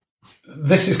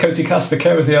This is CotEcast, the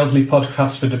Care of the Elderly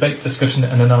podcast for debate, discussion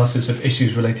and analysis of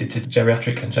issues related to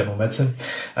geriatric and general medicine.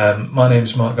 My name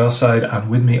is Mark Garside, and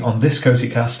with me on this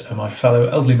CotEcast are my fellow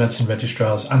elderly medicine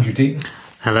registrars Andrew Deane.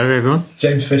 Hello everyone.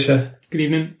 James Fisher. Good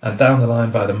evening. And down the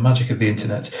line via the magic of the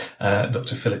internet,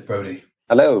 Dr. Philip Braude.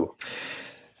 Hello.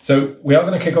 So we are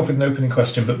going to kick off with an opening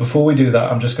question, but before we do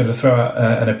that, I'm just going to throw out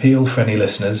an appeal for any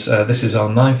listeners. This is our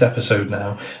 9th episode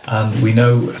now, and we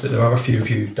know that there are a few of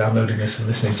you downloading this and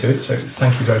listening to it, so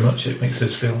thank you very much. It makes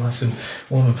us feel nice and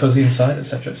warm and fuzzy inside,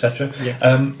 etc., etc.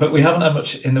 Yeah. But we haven't had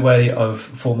much in the way of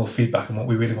formal feedback, and what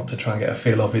we really want to try and get a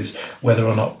feel of is whether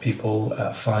or not people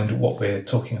find what we're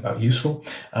talking about useful,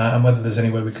 and whether there's any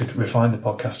way we could refine the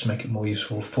podcast to make it more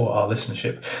useful for our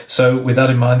listenership. So with that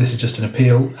in mind, this is just an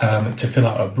appeal to fill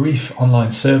out a brief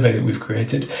online survey that we've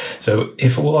created. So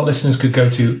if all our listeners could go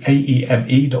to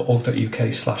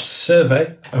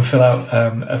aeme.org.uk/survey and fill out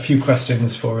a few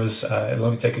questions for us, it'll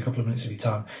only take a couple of minutes of your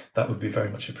time. That would be very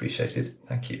much appreciated.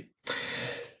 Thank you.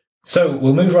 So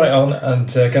we'll move right on and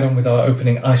get on with our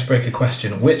opening icebreaker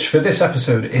question, which for this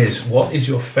episode is, what is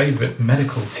your favourite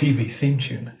medical TV theme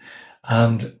tune?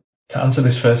 And to answer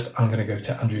this first, I'm going to go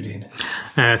to Andrew Deane.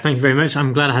 Thank you very much.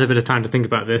 I'm glad I had a bit of time to think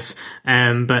about this.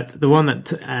 But the one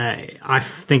that I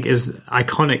think is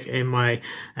iconic in my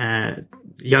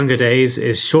younger days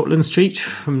is Shortland Street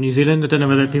from New Zealand. I don't know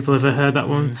whether people have ever heard that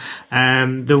one.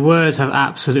 The words have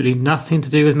absolutely nothing to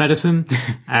do with medicine,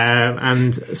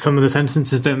 and some of the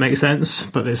sentences don't make sense,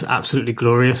 but it's absolutely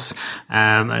glorious.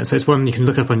 And so it's one you can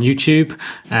look up on YouTube,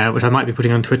 which I might be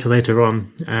putting on Twitter later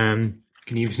on.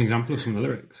 Can you give us an example of some of the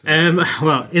lyrics?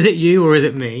 Well, is it you or is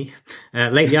it me?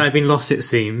 Lately I've been lost, it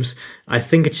seems. I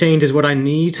think a change is what I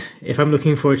need. If I'm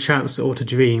looking for a chance or to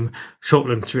dream,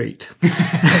 Shortland Street.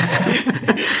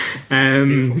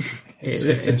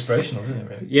 It's inspirational, isn't it,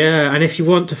 really? Yeah, and if you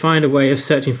want to find a way of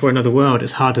searching for another world,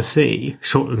 it's hard to see.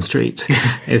 Shortland Street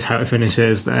is how it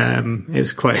finishes.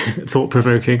 It's quite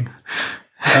thought-provoking.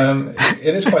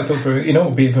 It is quite thought-provoking. You know what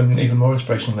would be even more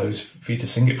inspirational, though, is for you to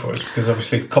sing it for us, because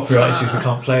obviously copyright issues, we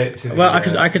can't play it. Well,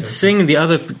 I could sing the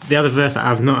other verse that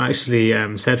I've not actually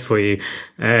said for you.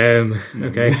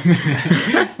 Okay.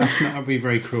 That would be a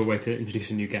very cruel way to introduce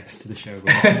a new guest to the show.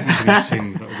 But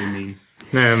sing, that would be mean.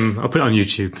 I'll put it on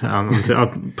YouTube. I'll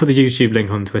put the YouTube link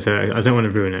on Twitter. I don't want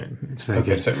to ruin it. It's very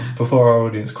good. So before our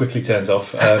audience quickly turns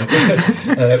off,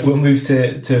 we'll move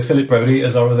to Philip Braude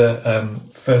as our other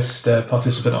first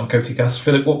participant on CotEcast.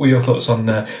 Philip, what were your thoughts on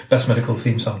Best Medical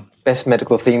Theme Song? Best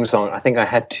medical theme song. I think I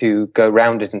had to go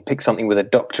round it and pick something with a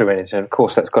doctor in it, and of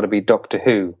course that's got to be Doctor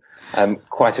Who. I'm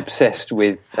quite obsessed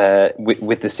with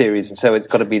the series, and so it's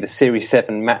got to be the Series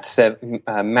 7 Matt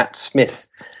Smith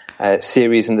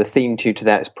series, and the theme tune to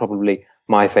that is probably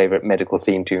my favourite medical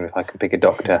theme tune if I can pick a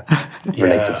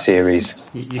doctor-related series.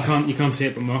 You can't see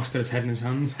it, but Mark's got his head in his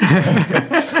hands.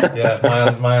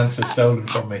 Yeah, my answer's stolen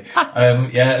from me.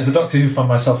 As a Doctor Who fan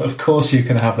myself, of course you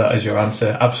can have that as your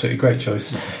answer. Absolutely great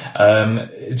choice.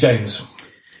 James?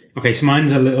 Okay, so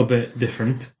mine's a little bit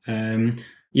different.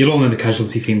 You'll all know the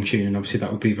Casualty theme tune, and obviously that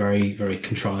would be very, very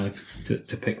contrived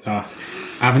to pick that.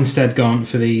 I've instead gone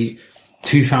for the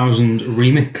 2000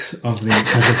 remix of the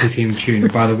Casualty theme tune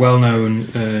by the well-known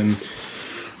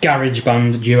garage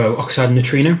band duo Oxide and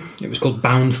Neutrino. It was called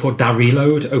Bound for Da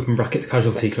Reload, open bracket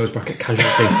Casualty, close bracket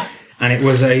Casualty. And it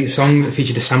was a song that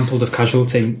featured a sample of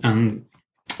Casualty, and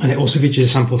it also featured a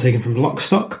sample taken from Lock,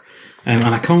 Stock. And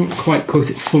I can't quite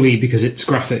quote it fully because it's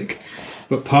graphic,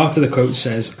 but part of the quote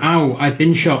says, "Ow, I've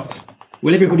been shot.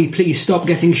 Will everybody please stop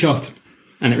getting shot?"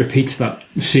 And it repeats that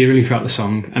serially throughout the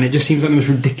song, and it just seems like the most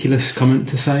ridiculous comment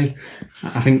to say.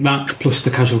 I think that plus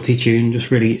the Casualty tune just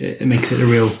really it makes it a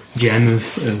real gem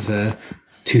of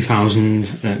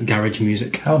 2000 garage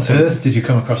music. How on earth did you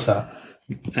come across that?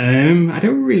 I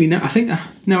don't really know.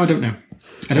 I don't know.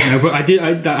 But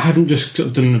I haven't just sort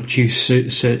of done an obtuse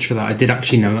search for that. I did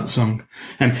actually know that song.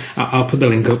 I'll put the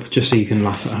link up just so you can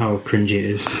laugh at how cringy it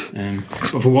is.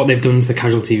 But for what they've done to the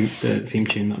Casualty theme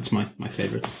tune, that's my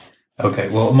favourite. Okay,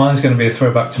 well, mine's going to be a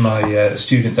throwback to my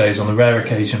student days on the rare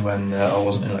occasion when I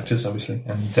wasn't in lectures, obviously,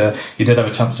 and you did have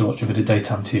a chance to watch a bit of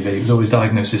daytime TV. It was always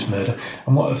Diagnosis Murder,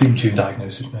 and what a theme tune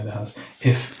Diagnosis Murder has,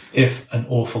 if an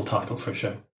awful title for a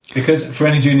show. Because for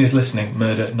any juniors listening,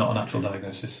 murder, not an actual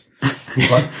diagnosis. It's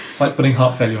like putting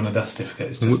heart failure on a death certificate.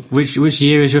 It's just... Which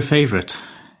year is your favourite?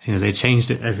 Because they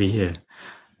changed it every year.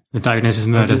 The Diagnosis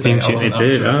Murder theme tune, they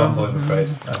did. I'm afraid.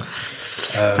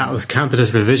 That was counted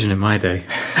as revision in my day.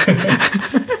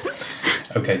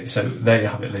 Okay, so there you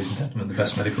have it, ladies and gentlemen, the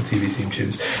best medical TV theme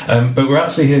tunes. But we're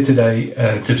actually here today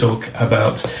to talk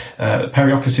about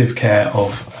perioperative care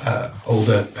of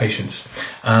older patients.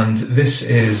 And this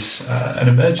is an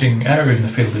emerging area in the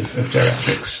field of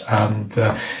geriatrics. And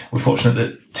we're fortunate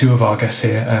that two of our guests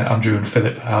here, Andrew and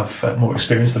Philip, have more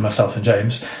experience than myself and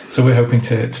James. So we're hoping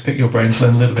to pick your brains,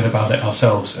 learn a little bit about it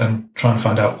ourselves, and try and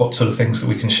find out what sort of things that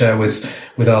we can share with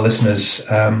our listeners.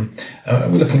 We're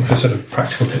looking for sort of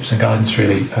practical tips and guidance,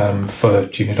 really, for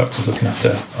junior doctors looking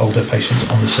after older patients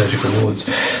on the surgical wards.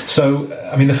 So,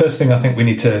 I mean, the first thing I think we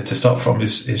need to start from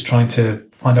is trying to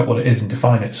find out what it is and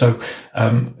define it. So,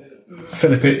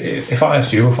 Philip, if I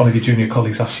asked you, or if one of your junior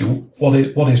colleagues asked you, what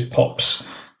is POPS?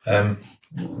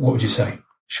 What would you say?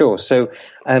 Sure. So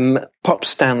POPS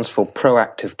stands for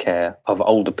Proactive Care of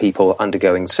Older People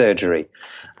Undergoing Surgery.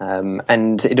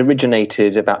 And it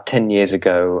originated about 10 years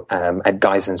ago at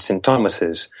Guy's and St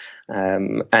Thomas's.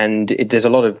 And there's a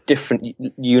lot of different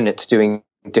units doing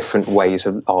different ways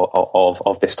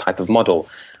of this type of model.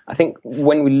 I think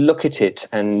when we look at it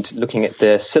and looking at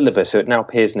the syllabus, so it now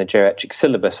appears in the geriatric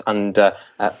syllabus under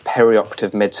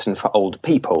perioperative medicine for older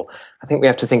people, I think we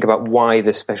have to think about why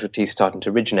this specialty is starting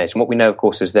to originate. And what we know, of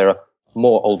course, is there are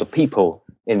more older people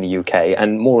in the UK,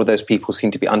 and more of those people seem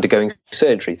to be undergoing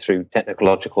surgery through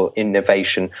technological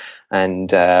innovation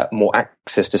and more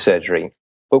access to surgery.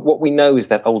 But what we know is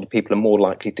that older people are more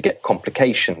likely to get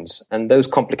complications, and those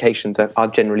complications are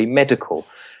generally medical,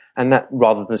 and that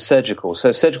rather than surgical.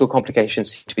 So surgical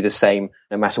complications seem to be the same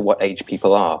no matter what age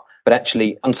people are. But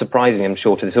actually, unsurprisingly, I'm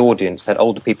sure to this audience, that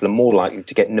older people are more likely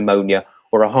to get pneumonia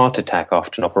or a heart attack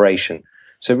after an operation.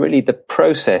 So really the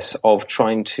process of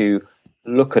trying to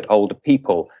look at older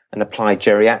people and apply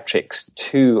geriatrics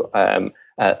to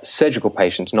surgical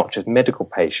patients, not just medical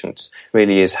patients,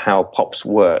 really is how POPS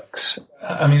works.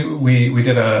 I mean, we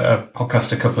did a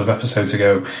podcast a couple of episodes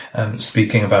ago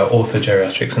speaking about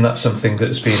orthogeriatrics, and that's something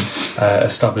that's been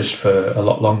established for a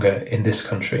lot longer in this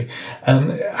country.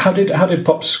 How did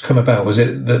POPS come about? Was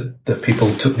it that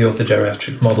people took the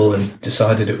orthogeriatric model and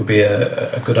decided it would be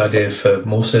a good idea for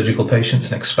more surgical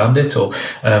patients and expand it, or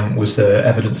was there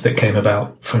evidence that came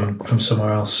about from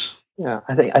somewhere else? Yeah,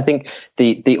 I think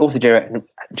the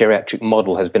orthogeriatric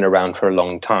model has been around for a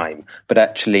long time, but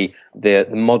actually the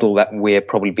model that we're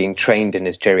probably being trained in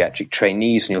as geriatric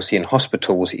trainees, and you'll see in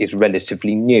hospitals, is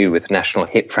relatively new with the National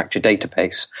Hip Fracture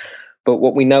Database. But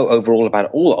what we know overall about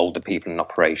all older people in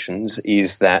operations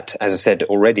is that, as I said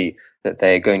already, that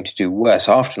they're going to do worse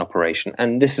after an operation,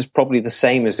 and this is probably the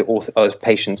same as as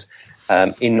patients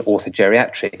in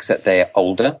orthogeriatrics, that they're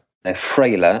older, they're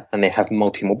frailer, and they have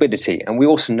multimorbidity. And we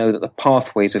also know that the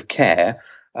pathways of care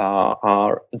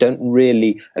don't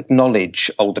really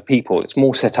acknowledge older people. It's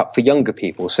more set up for younger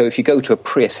people. So if you go to a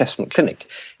pre-assessment clinic,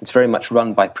 it's very much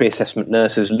run by pre-assessment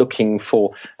nurses looking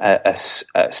for a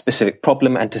specific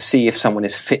problem and to see if someone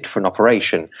is fit for an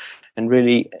operation. And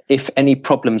really, if any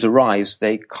problems arise,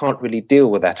 they can't really deal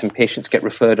with that, and patients get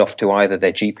referred off to either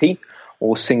their GP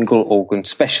or single organ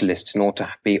specialists in order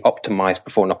to be optimized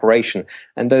before an operation.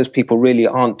 And those people really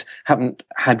haven't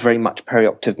had very much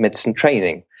perioperative medicine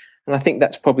training. And I think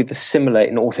that's probably the similar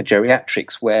in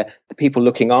orthogeriatrics, where the people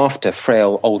looking after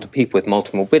frail older people with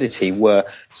multimorbidity were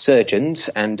surgeons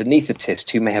and anaesthetists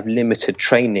who may have limited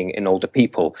training in older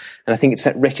people. And I think it's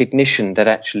that recognition that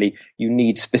actually you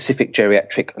need specific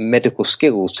geriatric medical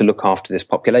skills to look after this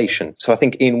population. So I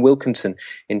think Ian Wilkinson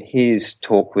in his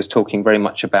talk was talking very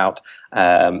much about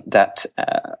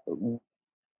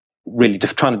really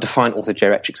trying to define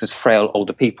orthogeriatrics as frail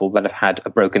older people that have had a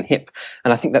broken hip.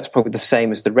 And I think that's probably the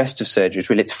same as the rest of surgeries.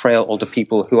 Really, it's frail older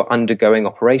people who are undergoing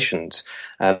operations.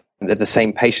 They're the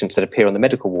same patients that appear on the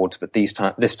medical wards, but this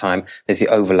time there's the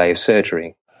overlay of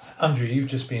surgery. Andrew, you've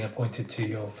just been appointed to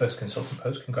your first consultant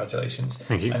post. Congratulations.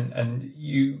 Thank you. And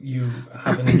you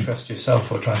have an interest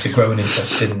yourself, or trying to grow an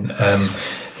interest in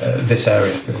this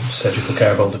area, the surgical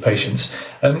care of older patients.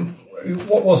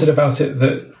 What was it about it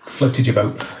that floated your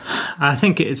boat? I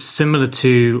think it's similar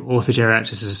to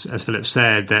orthogeriatrics, as Philip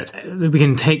said, that we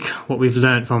can take what we've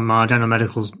learned from our general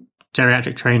medical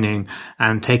geriatric training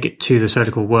and take it to the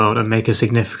surgical world and make a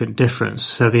significant difference.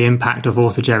 So the impact of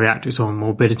orthogeriatrics on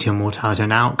morbidity and mortality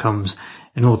and outcomes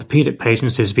in orthopedic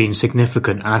patients has been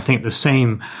significant. And I think the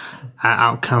same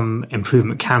outcome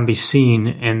improvement can be seen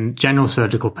in general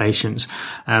surgical patients,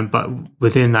 but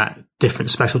within that,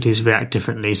 different specialties react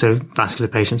differently. So vascular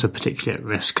patients are particularly at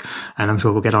risk, and I'm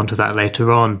sure we'll get onto that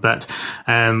later on. But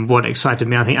what excited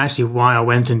me, I think actually why I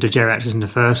went into geriatrics in the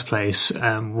first place,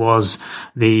 was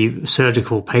the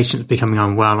surgical patients becoming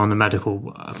unwell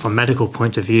from medical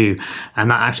point of view,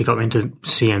 and that actually got me into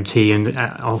CMT and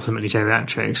ultimately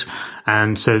geriatrics.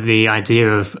 And so the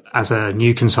idea of, as a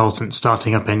new consultant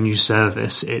starting up a new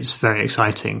service, it's very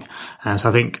exciting. And so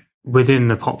I think within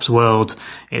the POPs world,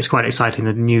 it's quite exciting,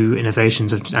 the new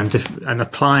innovations and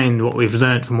applying what we've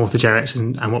learned from orthogeriatrics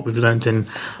and what we've learned in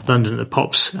London at the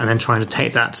POPs, and then trying to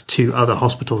take that to other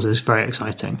hospitals is very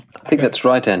exciting. I think that's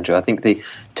right, Andrew. I think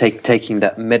taking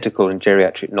that medical and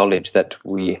geriatric knowledge that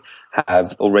we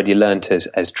have already learned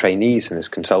as trainees and as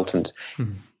consultants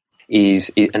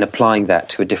and applying that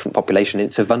to a different population.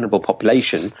 It's a vulnerable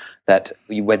population that,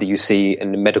 whether you see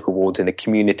in the medical wards, in the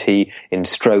community, in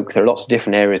stroke, there are lots of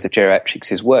different areas that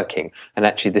geriatrics is working. And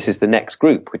actually, this is the next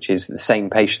group, which is the same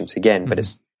patients again, but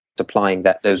it's applying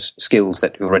those skills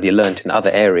that we've already learnt in other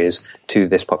areas to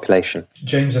this population.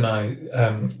 James and I,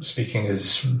 speaking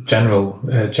as general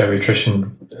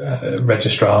geriatrician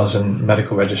registrars and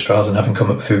medical registrars, and having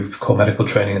come up through core medical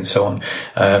training and so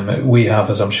on, we have,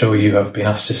 as I'm sure you have, been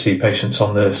asked to see patients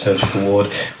on the surgical ward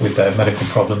with their medical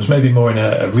problems, maybe more in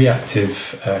a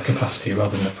reactive capacity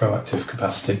rather than a proactive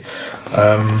capacity.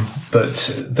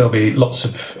 But there'll be lots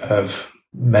of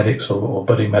medics or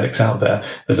budding medics out there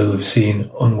that will have seen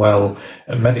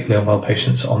medically unwell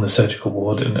patients on the surgical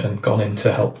ward and gone in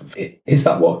to help. Is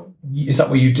that what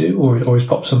you do, or is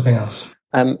POP something else?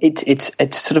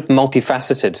 It's sort of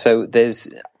multifaceted. So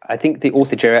I think the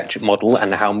orthogeriatric model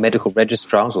and how medical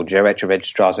registrars or geriatric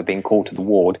registrars are being called to the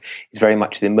ward is very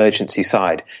much the emergency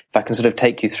side. If I can sort of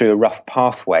take you through a rough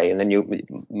pathway, and then you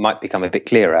might become a bit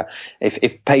clearer.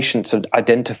 If patients are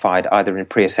identified either in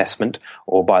pre-assessment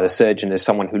or by the surgeon as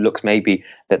someone who looks maybe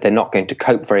that they're not going to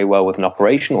cope very well with an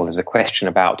operation, or there's a question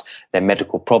about their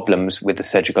medical problems with the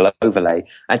surgical overlay,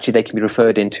 actually they can be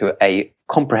referred into a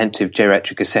comprehensive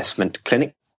geriatric assessment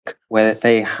clinic where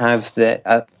they have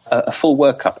a full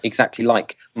workup, exactly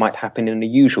like might happen in a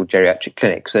usual geriatric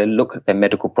clinic. So they look at their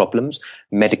medical problems,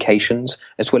 medications,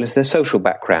 as well as their social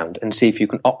background, and see if you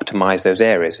can optimize those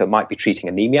areas. So it might be treating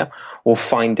anemia or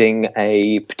finding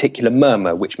a particular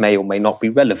murmur which may or may not be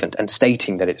relevant and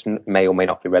stating that it may or may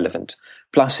not be relevant.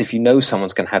 Plus, if you know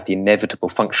someone's going to have the inevitable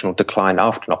functional decline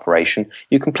after an operation,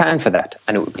 you can plan for that.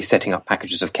 And it would be setting up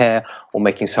packages of care or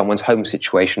making someone's home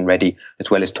situation ready, as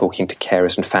well as talking to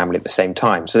carers and family at the same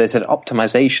time. So there's an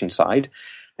optimization side,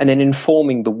 and then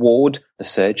informing the ward, the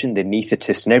surgeon, the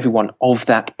anaesthetist, and everyone of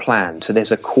that plan. So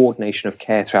there's a coordination of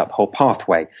care throughout the whole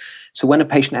pathway. So when a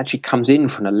patient actually comes in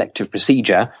for an elective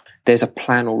procedure, there's a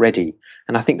plan already.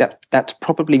 And I think that's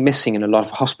probably missing in a lot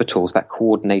of hospitals, that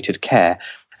coordinated care,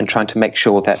 and trying to make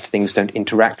sure that things don't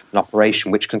interact with an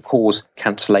operation, which can cause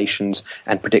cancellations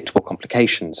and predictable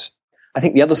complications. I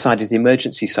think the other side is the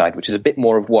emergency side, which is a bit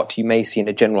more of what you may see in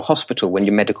a general hospital when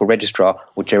your medical registrar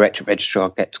or geriatric registrar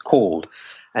gets called.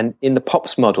 And in the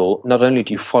POPs model, not only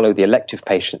do you follow the elective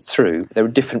patients through, there are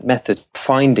different methods of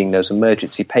finding those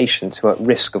emergency patients who are at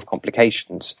risk of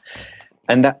complications.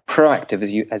 And that proactive,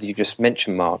 as you just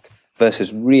mentioned, Mark,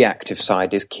 versus reactive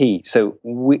side is key. So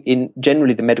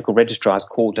generally the medical registrar is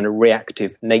called in a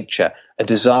reactive nature. A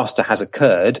disaster has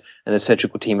occurred and the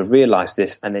surgical team have realized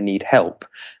this and they need help.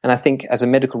 And I think as a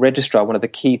medical registrar, one of the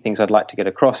key things I'd like to get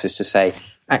across is to say,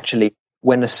 actually,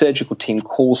 when a surgical team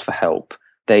calls for help,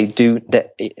 that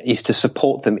is to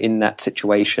support them in that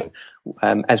situation.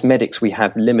 As medics, we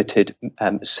have limited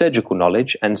surgical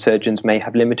knowledge, and surgeons may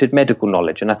have limited medical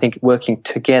knowledge. And I think working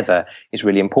together is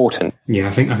really important. Yeah,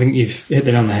 I think you've hit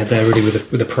the nail on the head there, really,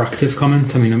 with a proactive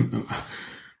comment. I mean,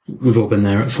 we've all been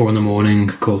there at 4 a.m,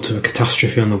 called to a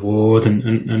catastrophe on the ward,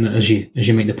 and as you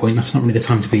make the point, that's not really the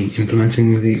time to be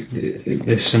implementing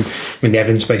this. And I mean, the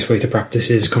evidence-based way to practice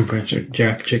is comprehensive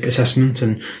geriatric assessment,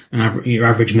 and your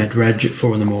average med reg at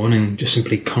 4 a.m. just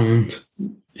simply can't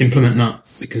implement that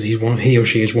because he or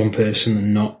she is one person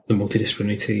and not the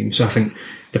multidisciplinary team. So I think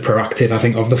the proactive,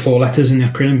 of the 4 letters in the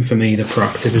acronym, for me, the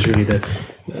proactive is really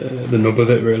the nub of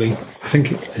it, really. I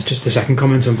think it's just a second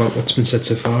comment about what's been said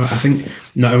so far. I think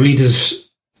not only does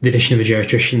the addition of a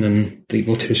geriatrician and the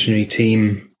multidisciplinary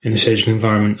team in the surgical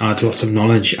environment add lots of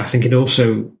knowledge, I think it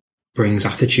also brings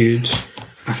attitudes.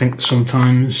 I think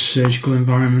sometimes surgical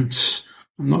environments,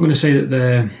 I'm not going to say that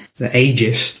they're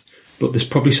ageist, but there's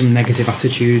probably some negative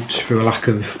attitudes through a lack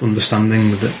of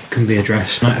understanding that can be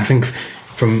addressed. And I think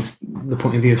from the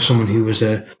point of view of someone who was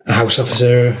a house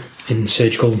officer in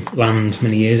surgical land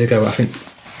many years ago, I think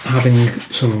having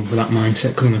someone with that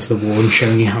mindset coming onto the ward and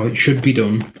showing you how it should be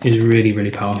done is really,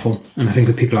 really powerful. And I think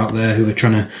with people out there who are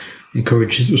trying to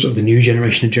encourage sort of the new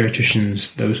generation of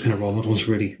geriatricians, those kind of role models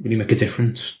really make a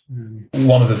difference.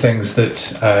 One of the things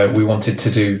that we wanted to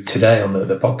do today on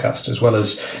the podcast, as well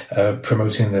as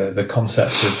promoting the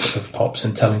concept of POPs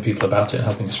and telling people about it and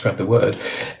helping to spread the word,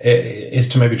 is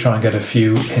to maybe try and get a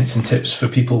few hints and tips for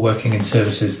people working in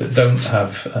services that don't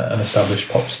have an established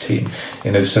POPs team.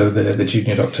 So the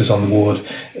junior doctors on the ward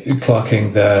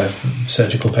clerking their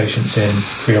surgical patients in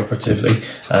preoperatively,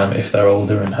 if they're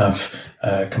older and have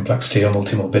complexity or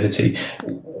multimorbidity.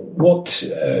 What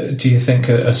do you think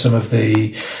are some of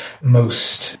the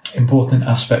most important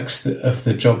aspects of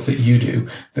the job that you do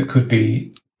that could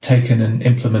be taken and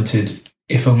implemented,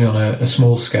 if only on a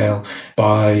small scale,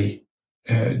 by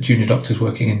junior doctors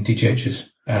working in DGHs?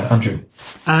 Andrew?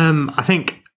 I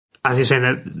think, as you say,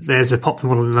 that there's a POP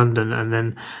model in London, and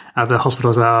then other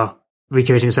hospitals are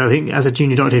recreating. So I think as a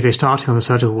junior doctor, if you're starting on the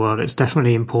surgical ward, it's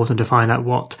definitely important to find out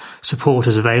what support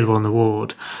is available on the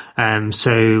ward.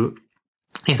 So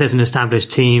if there's an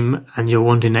established team and you're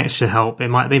wanting extra help, they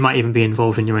might even be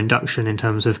involved in your induction in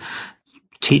terms of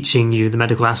teaching you the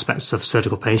medical aspects of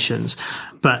surgical patients.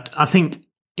 But I think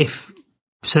if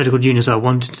surgical juniors are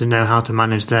wanting to know how to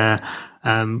manage their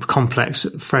complex,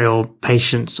 frail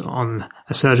patients on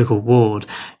a surgical ward,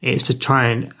 it's to try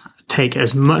and take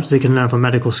as much as they can learn from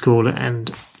medical school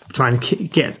and try and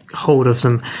get hold of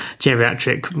some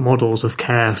geriatric models of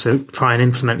care. So try and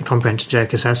implement comprehensive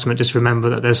geriatric assessment. Just remember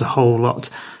that there's a whole lot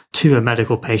to a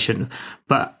medical patient.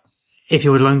 But if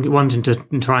you're wanting to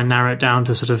try and narrow it down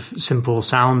to sort of simple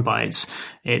sound bites,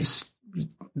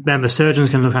 remember, surgeons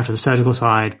can look after the surgical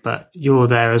side, but you're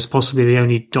there as possibly the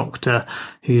only doctor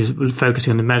who's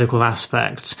focusing on the medical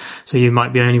aspects. So you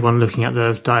might be the only one looking at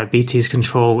the diabetes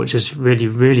control, which is really,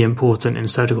 really important in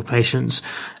surgical patients.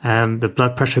 The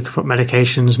blood pressure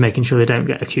medications, making sure they don't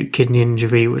get acute kidney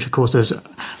injury, which of course there's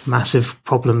massive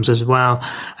problems as well.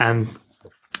 And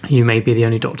you may be the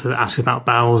only doctor that asks about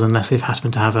bowels unless they've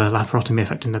happened to have a laparotomy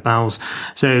affecting the bowels.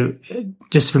 So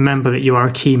just remember that you are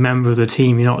a key member of the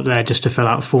team. You're not there just to fill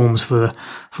out forms for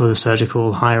the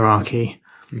surgical hierarchy.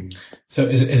 So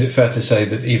is it fair to say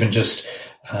that even just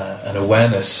an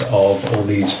awareness of all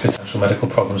these potential medical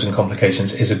problems and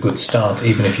complications is a good start?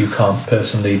 Even if you can't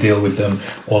personally deal with them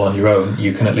all on your own,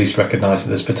 you can at least recognise that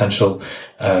there's potential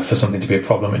for something to be a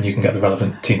problem, and you can get the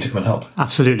relevant team to come and help.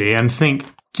 Absolutely. And think,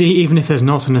 even if there's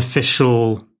not an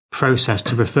official process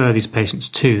to refer these patients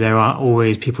to, there are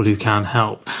always people who can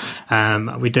help.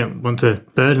 We don't want to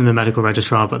burden the medical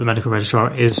registrar, but the medical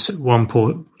registrar is one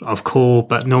port of call,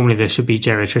 but normally there should be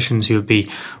geriatricians who would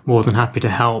be more than happy to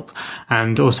help.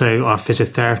 And also our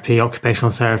physiotherapy,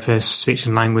 occupational therapists, speech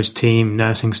and language team,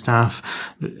 nursing staff.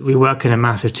 We work in a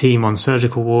massive team on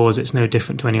surgical wards. It's no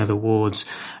different to any other wards.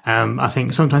 I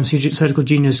think sometimes surgical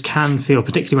juniors can feel,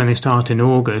 particularly when they start in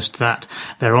August, that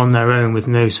they're on their own with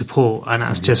no support, and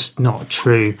that's just not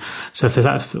true. So if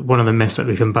that's one of the myths that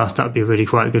we can bust, that would be really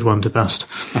quite a good one to bust.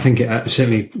 I think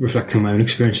certainly reflecting on my own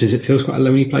experiences, it feels quite a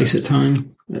lonely place at times.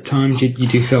 You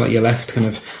do feel like you're left kind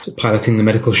of piloting the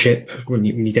medical ship when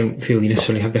you don't feel you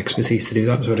necessarily have the expertise to do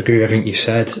that. So I'd agree with everything you've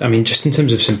said. I mean, just in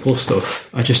terms of simple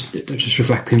stuff, I just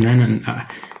reflecting then,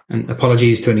 and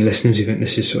apologies to any listeners who think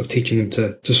this is sort of teaching them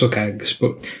to suck eggs,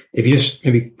 but if you just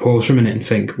maybe pause for a minute and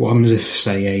think, what happens if,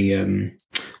 say,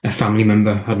 a family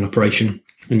member had an operation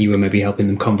and you were maybe helping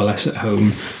them convalesce at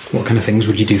home? What kind of things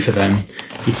would you do for them?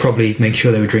 You'd probably make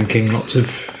sure they were drinking lots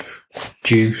of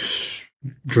juice,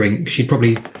 drinks. You'd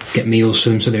probably get meals for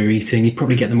them so they were eating. You'd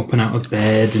probably get them up and out of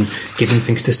bed and give them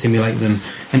things to stimulate them.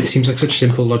 And it seems like such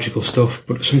simple, logical stuff,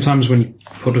 but sometimes when you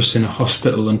put us in a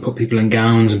hospital and put people in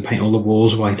gowns and paint all the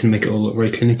walls white and make it all look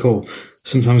very clinical,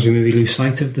 sometimes we maybe lose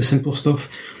sight of the simple stuff.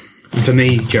 And for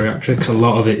me, geriatrics, a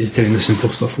lot of it is doing the simple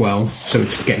stuff well. So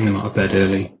it's getting them out of bed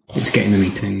early. It's getting them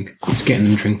eating. It's getting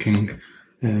them drinking.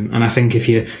 And I think if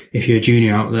you're a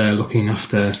junior out there looking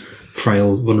after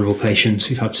frail, vulnerable patients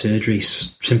who've had surgery,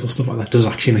 simple stuff like that does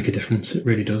actually make a difference. It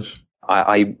really does.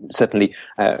 I certainly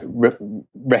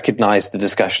recognise the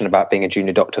discussion about being a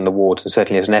junior doctor in the wards, and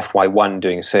certainly as an FY1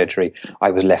 doing surgery,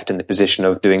 I was left in the position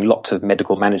of doing lots of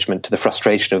medical management to the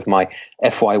frustration of my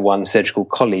FY1 surgical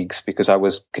colleagues, because I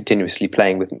was continuously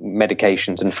playing with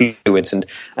medications and fluids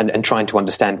and trying to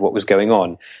understand what was going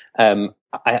on.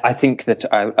 I think that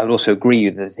I would also agree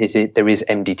that there is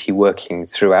MDT working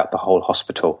throughout the whole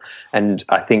hospital. And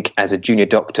I think as a junior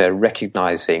doctor,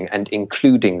 recognising and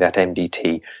including that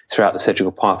MDT throughout the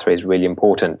surgical pathway is really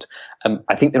important.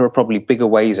 I think there are probably bigger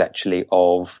ways actually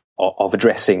of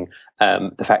addressing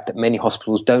the fact that many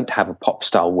hospitals don't have a POP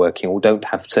style working or don't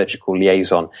have surgical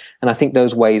liaison. And I think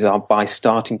those ways are by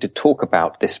starting to talk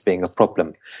about this being a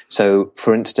problem. So,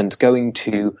 for instance, going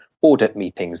to audit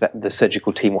meetings, that the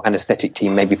surgical team or anaesthetic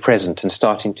team may be present and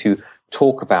starting to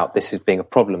talk about this as being a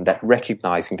problem, that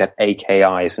recognizing that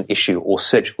AKI is an issue or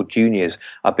surgical juniors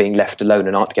are being left alone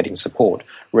and aren't getting support.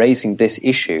 Raising this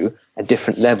issue at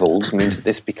different levels means that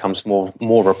this becomes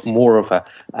more of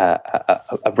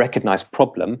a recognized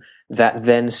problem that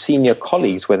then senior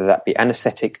colleagues, whether that be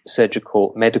anaesthetic,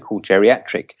 surgical, medical,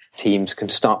 geriatric teams, can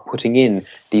start putting in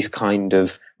these kind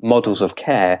of models of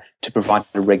care to provide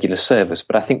a regular service.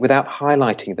 But I think without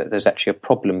highlighting that there's actually a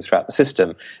problem throughout the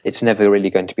system, it's never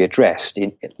really going to be addressed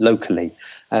locally.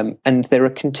 And there are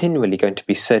continually going to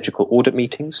be surgical audit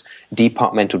meetings,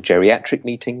 departmental geriatric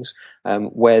meetings,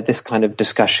 where this kind of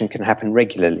discussion can happen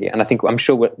regularly. And I'm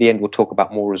sure at the end we'll talk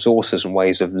about more resources and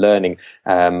ways of learning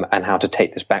and how to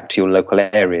take this back to your local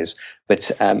areas.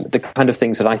 But the kind of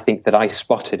things that I think that I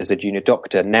spotted as a junior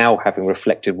doctor, now having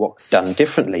reflected what's done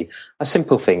differently, are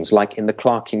simple things like in the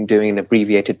clerking doing an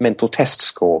abbreviated mental test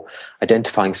score,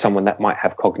 identifying someone that might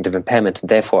have cognitive impairment and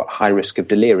therefore at high risk of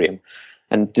delirium.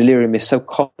 And delirium is so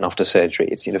common after surgery.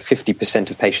 It's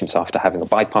 50% of patients after having a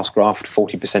bypass graft,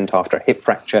 40% after a hip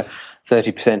fracture,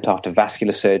 30% after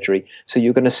vascular surgery. So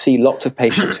you're going to see lots of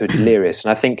patients who are delirious.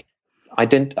 And I think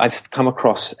I've come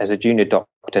across as a junior doctor,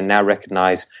 now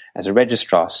recognise as a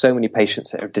registrar, so many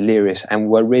patients that are delirious and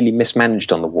were really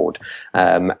mismanaged on the ward.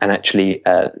 And actually,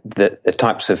 the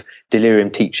types of delirium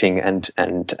teaching and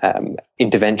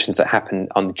interventions that happen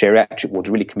on the geriatric wards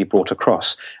really can be brought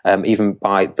across, even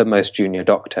by the most junior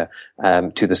doctor,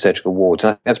 to the surgical wards.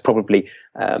 And I think that's probably,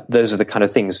 those are the kind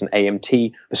of things, an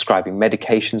AMT, prescribing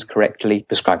medications correctly,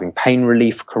 prescribing pain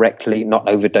relief correctly, not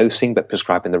overdosing, but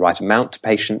prescribing the right amount to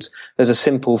patients. Those are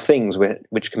simple things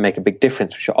which can make a big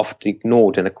difference, which are often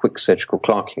ignored in a quick surgical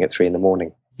clerking at 3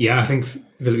 a.m. Yeah, I think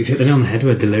you've hit the nail on the head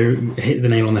with delirium. Hit the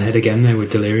nail on the head again there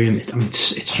with delirium.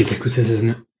 It's ubiquitous, isn't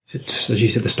it? It's, as you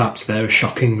said, the stats there are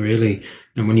shocking, really.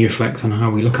 And when you reflect on how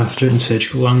we look after it in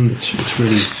surgical land, it's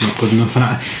really not good enough. And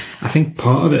I think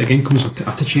part of it again comes back to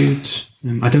attitudes.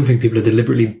 I don't think people are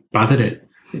deliberately bad at it.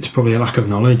 It's probably a lack of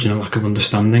knowledge and a lack of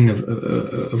understanding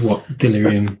of what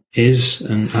delirium is.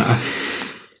 And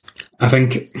I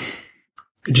think,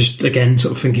 just again,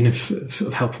 sort of thinking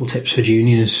of helpful tips for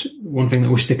juniors, one thing that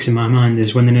always sticks in my mind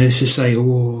is when the nurses say,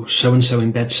 oh, so-and-so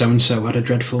in bed, so-and-so had a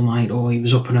dreadful night, or he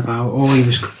was up and about, or he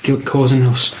was causing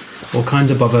us all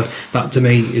kinds of bother. That to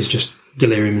me is just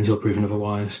delirium until proven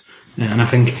otherwise. And I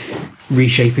think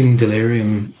reshaping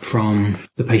delirium from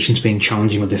the patients being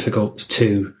challenging or difficult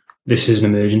to this is an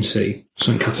emergency,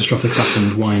 something catastrophic's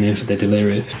happened, why on earth are they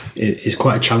delirious, is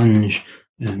quite a challenge.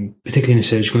 Particularly in a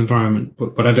surgical environment,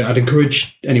 but I'd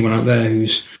encourage anyone out there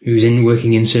who's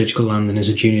working in surgical land and as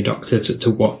a junior doctor to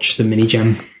watch the mini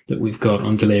gem that we've got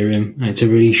on delirium. It's a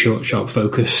really short, sharp,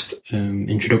 focused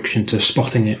introduction to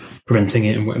spotting it, preventing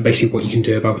it, and basically what you can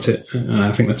do about it.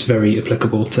 I think that's very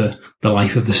applicable to the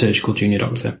life of the surgical junior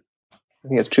doctor. I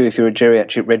think it's true if you're a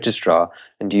geriatric registrar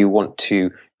and you want to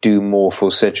do more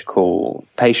for surgical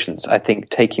patients. I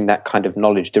think taking that kind of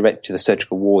knowledge direct to the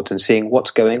surgical wards and seeing what's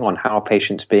going on, how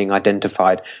patients being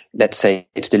identified, let's say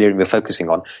it's delirium we're focusing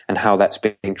on, and how that's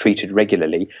being treated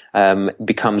regularly,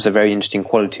 becomes a very interesting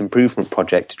quality improvement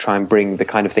project to try and bring the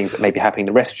kind of things that may be happening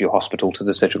in the rest of your hospital to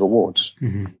the surgical wards.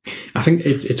 Mm-hmm. I think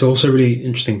it's also really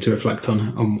interesting to reflect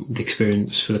on the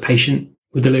experience for the patient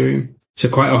with delirium. So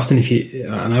quite often,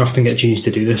 and I often get juniors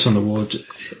to do this on the ward,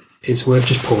 it's worth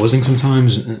just pausing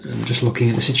sometimes and just looking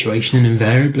at the situation, and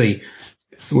invariably,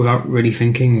 without really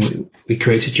thinking, we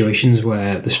create situations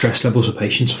where the stress levels of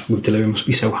patients with delirium must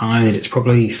be so high that it's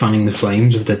probably fanning the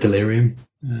flames of their delirium.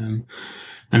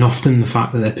 And often the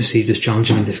fact that they're perceived as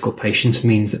challenging and difficult patients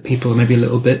means that people are maybe a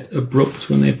little bit abrupt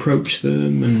when they approach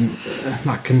them, and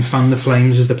that can fan the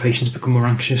flames as the patients become more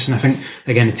anxious. And I think,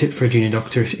 again, a tip for a junior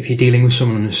doctor, if you're dealing with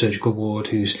someone in a surgical ward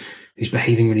who's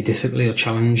behaving really difficultly or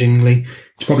challengingly,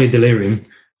 it's probably delirium,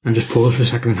 and just pause for a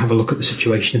second and have a look at the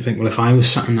situation and think, well, if I was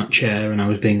sat in that chair and I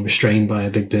was being restrained by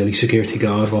a big burly security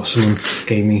guard while someone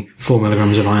gave me 4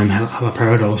 milligrams of iron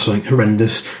haloperidol or something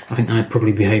horrendous, I think I'd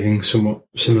probably be behaving somewhat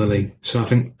similarly. So I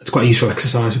think it's quite a useful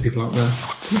exercise for people out there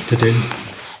to do.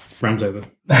 Round's over.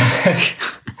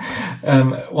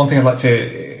 One thing I'd like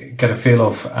to get a feel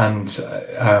of, and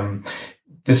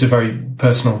this is very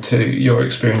personal to your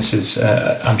experiences,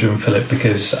 Andrew and Philip,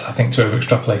 because I think to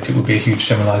over-extrapolate it would be a huge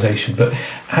generalisation. But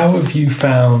how have you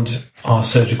found our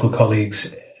surgical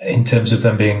colleagues in terms of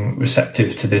them being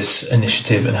receptive to this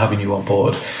initiative and having you on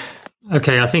board?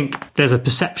 Okay, I think there's a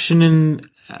perception in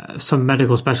some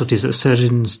medical specialties that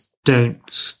surgeons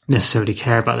don't necessarily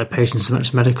care about their patients as much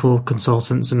as medical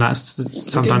consultants, and that's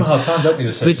sometimes give them a hard time, don't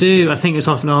we? We do. I think it's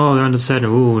often, they're under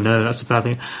surgery. Oh no, that's a bad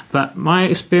thing. But my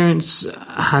experience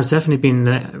has definitely been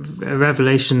a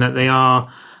revelation that they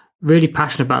are really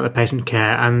passionate about their patient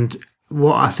care. And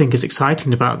what I think is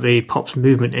exciting about the POPs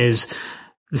movement is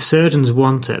the surgeons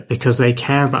want it because they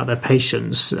care about their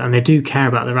patients and they do care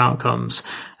about their outcomes.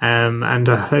 And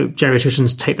I hope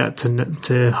geriatricians take that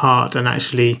to heart and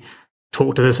actually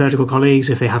talk to their surgical colleagues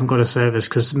if they haven't got a service,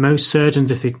 because most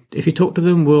surgeons, if you talk to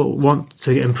them, will want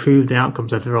to improve the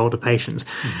outcomes of their older patients.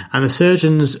 And the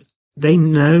surgeons, they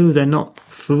know they're not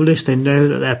foolish. They know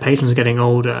that their patients are getting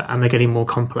older and they're getting more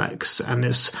complex, and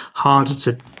it's harder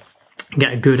to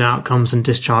get good outcomes and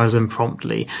discharge them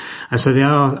promptly. And so they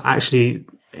are actually,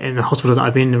 in the hospitals that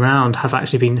I've been around, have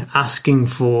actually been asking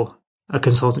for a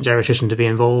consultant geriatrician to be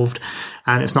involved.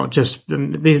 And it's not just,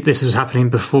 this was happening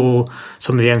before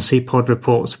some of the NC pod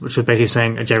reports, which were basically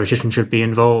saying a geriatrician should be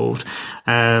involved.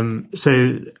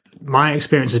 So my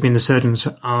experience has been the surgeons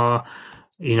are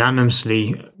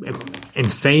unanimously in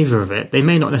favour of it. They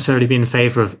may not necessarily be in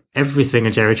favour of everything a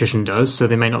geriatrician does, so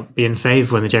they may not be in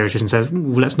favour when the geriatrician says,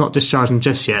 let's not discharge them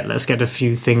just yet, let's get a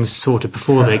few things sorted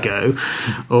before they go.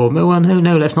 Or,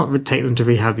 no, let's not take them to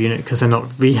rehab unit because they're not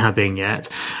rehabbing yet.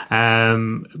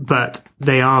 But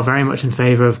they are very much in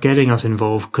favour of getting us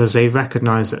involved because they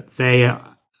recognise that they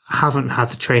haven't had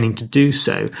the training to do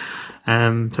so.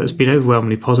 So it's been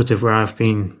overwhelmingly positive where I've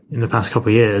been in the past couple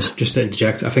of years. Just to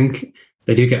interject, I think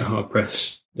they do get a hard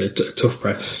press, a tough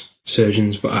press,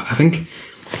 surgeons, but I think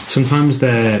sometimes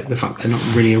the fact they're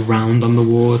not really around on the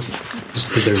ward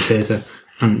because they're in theatre,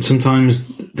 and sometimes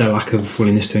their lack of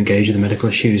willingness to engage with the medical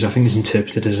issues, I think, is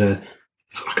interpreted as a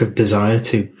lack of desire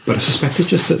to, but I suspect it's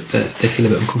just that they feel a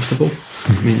bit uncomfortable.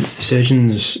 I mean,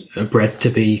 surgeons are bred to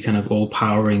be kind of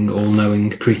all-powering,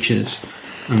 all-knowing creatures,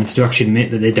 and to actually admit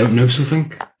that they don't know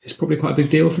something is probably quite a big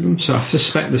deal for them. So I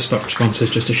suspect the stock response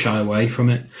is just to shy away from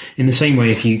it. In the same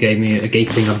way, if you gave me a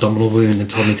gaping abdominal wound and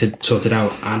told me to sort it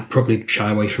out, I'd probably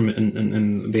shy away from it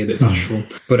and be a bit bashful.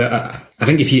 But I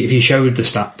think if you showed the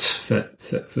stats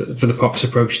for the POPs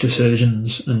approach to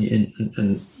surgeons,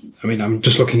 and I mean, I'm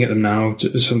just looking at them now,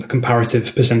 some of the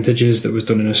comparative percentages that was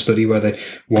done in a study where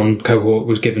one cohort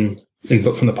was given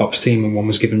input from the POPs team and one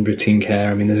was given routine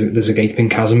care. I mean, there's a gaping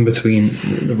chasm between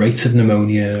the rates of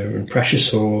pneumonia and pressure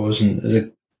sores, and there's a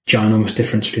ginormous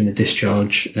difference between the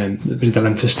discharge and the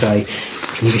length of stay.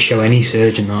 If you show any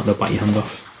surgeon that, they'll bite your hand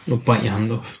off. They'll bite your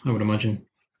hand off, I would imagine.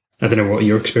 I don't know what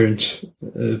your experience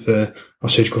of our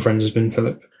surgical friends has been,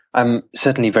 Philip.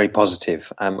 Certainly very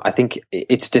positive. I think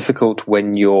it's difficult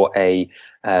when you're a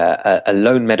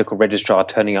lone medical registrar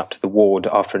turning up to the ward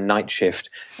after a night shift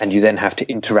and you then have to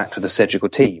interact with the surgical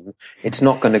team. It's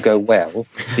not going to go well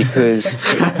because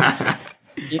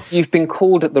you've been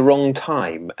called at the wrong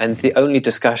time and the only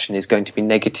discussion is going to be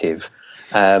negative.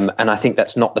 And I think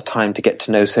that's not the time to get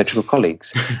to know surgical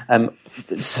colleagues.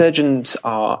 Surgeons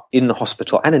are in the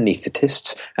hospital, and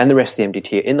anaesthetists and the rest of the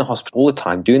MDT are in the hospital all the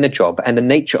time doing their job, and the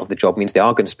nature of the job means they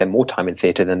are going to spend more time in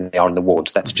theatre than they are in the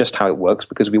wards. That's just how it works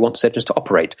because we want surgeons to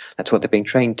operate. That's what they're being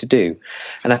trained to do.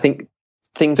 And I think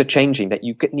things are changing, that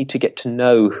you need to get to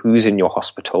know who's in your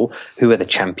hospital, who are the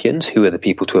champions, who are the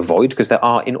people to avoid, because there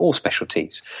are in all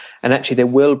specialties. And actually there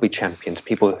will be champions,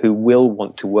 people who will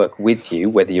want to work with you,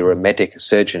 whether you're a medic, a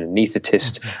surgeon, an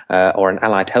anaesthetist, or an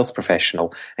allied health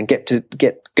professional, and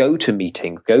go to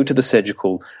meetings, go to the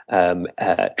surgical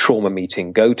trauma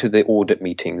meeting, go to the audit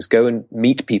meetings, go and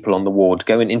meet people on the ward,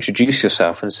 go and introduce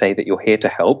yourself and say that you're here to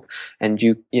help. And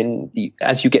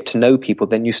as you get to know people,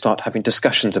 then you start having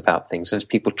discussions about things. And as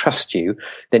people trust you,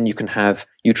 then you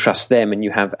trust them, and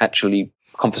you have actually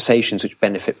conversations which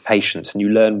benefit patients, and you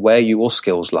learn where your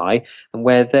skills lie and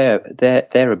where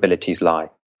their abilities lie.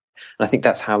 And I think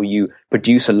that's how you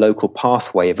produce a local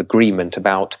pathway of agreement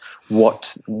about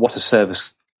what a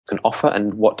service can offer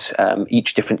and what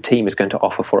each different team is going to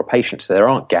offer for a patient. So there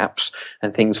aren't gaps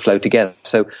and things flow together.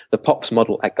 So the POPs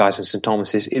model at Guy's and St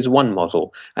Thomas is one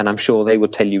model, and I'm sure they will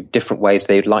tell you different ways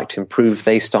they'd like to improve.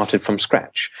 They started from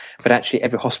scratch, but actually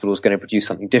every hospital is going to produce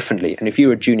something differently. And if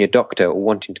you're a junior doctor or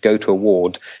wanting to go to a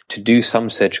ward to do some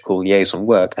surgical liaison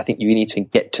work, I think you need to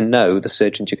get to know the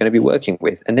surgeons you're going to be working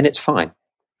with, and then it's fine.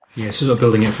 Yeah, so sort of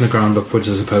building it from the ground upwards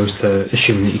as opposed to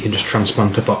assuming that you can just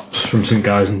transplant a POPs from St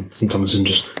Guy's and St Thomas and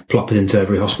just plop it into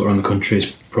every hospital around the country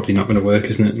is probably not going to work,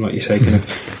 isn't it? Like you say, kind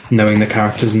of knowing the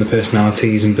characters and the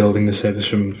personalities and building the service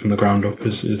from the ground up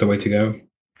is the way to go.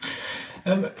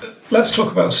 Let's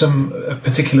talk about some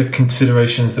particular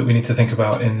considerations that we need to think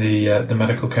about in the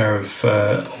medical care of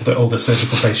older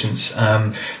surgical patients.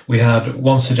 We had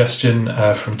one suggestion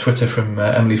from Twitter from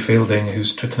Emily Fielding,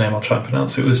 whose Twitter name I'll try and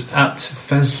pronounce. It was at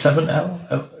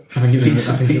Fez7L. I think it was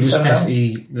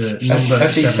FE, the number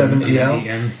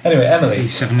FE7EL. Anyway, Emily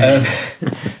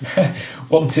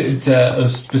wanted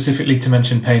us specifically to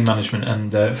mention pain management,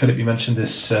 and Philip, you mentioned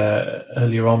this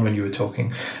earlier on when you were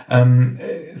talking.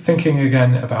 Thinking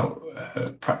again about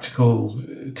practical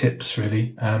tips,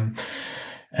 really.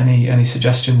 Any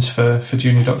suggestions for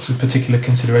junior doctors, particular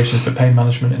considerations for pain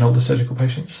management in older surgical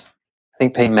patients? I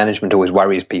think pain management always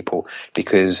worries people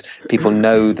because people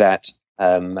know that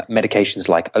medications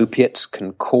like opiates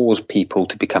can cause people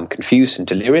to become confused and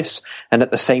delirious, and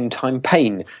at the same time,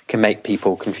 pain can make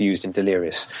people confused and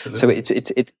delirious. Absolutely.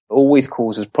 So it always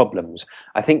causes problems.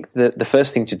 I think that the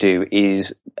first thing to do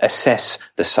is assess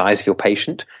the size of your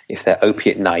patient. If they're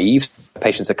opiate naive,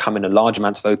 patients that come in a large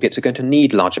amount of opiates are going to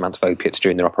need large amounts of opiates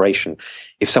during their operation.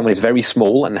 If someone is very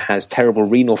small and has terrible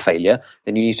renal failure,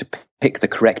 then you need to pick the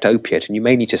correct opiate, and you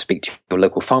may need to speak to your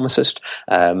local pharmacist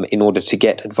in order to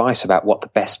get advice about what the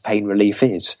best pain relief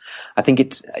is. I think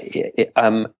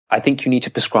I think you need to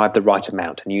prescribe the right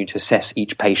amount, and you need to assess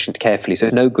each patient carefully. So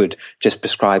it's no good just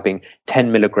prescribing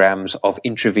 10 milligrams of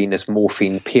intravenous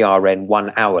morphine PRN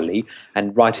 1 hourly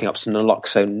and writing up some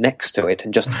naloxone next to it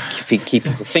and just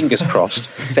keeping the fingers crossed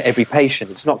for every patient.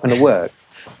 It's not going to work.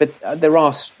 But there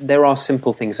are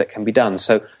simple things that can be done.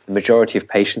 So the majority of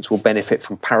patients will benefit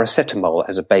from paracetamol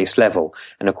as a base level.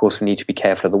 And of course, we need to be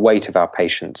careful of the weight of our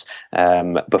patients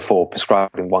before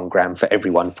prescribing 1 gram for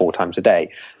everyone 4 times a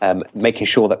day. Making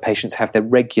sure that patients have their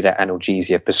regular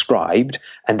analgesia prescribed,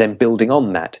 and then building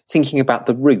on that. Thinking about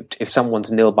the route. If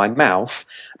someone's nil by mouth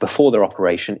before their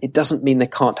operation, it doesn't mean they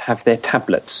can't have their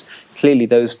tablets. Clearly,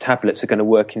 those tablets are going to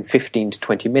work in 15 to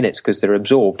 20 minutes because they're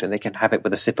absorbed and they can have it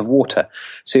with a sip of water.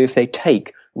 So if they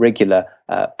take regular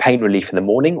pain relief in the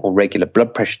morning or regular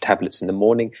blood pressure tablets in the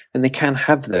morning, then they can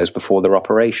have those before their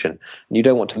operation. And you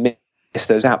don't want to miss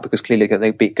those out because clearly they're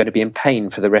going to be in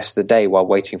pain for the rest of the day while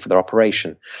waiting for their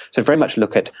operation. So very much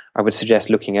I would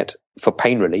suggest looking at, for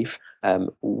pain relief,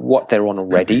 what they're on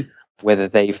already, whether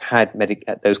they've had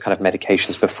those kind of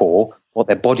medications before, what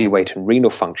their body weight and renal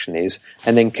function is,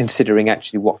 and then considering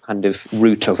actually what kind of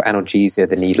route of analgesia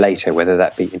they need later, whether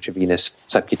that be intravenous,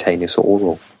 subcutaneous, or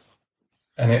oral.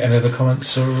 Any other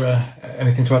comments or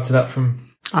anything to add to that from?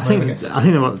 I think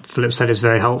that what Philip said is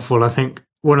very helpful. I think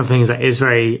one of the things that is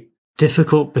very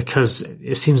difficult, because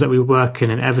it seems that we work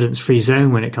in an evidence-free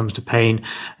zone when it comes to pain.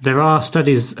 There are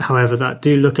studies, however, that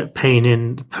do look at pain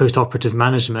in post-operative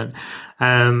management.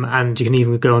 And you can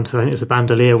even go onto, I think it's a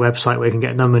Bandolier website where you can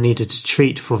get number needed to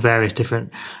treat for various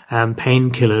different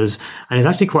painkillers. And it's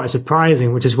actually quite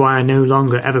surprising, which is why I no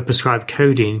longer ever prescribe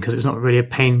codeine, because it's not really a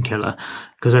painkiller.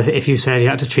 Because if you said you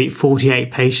had to treat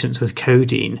 48 patients with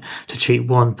codeine to treat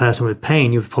one person with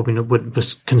pain, you probably wouldn't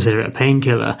consider it a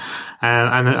painkiller.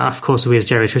 And of course, we as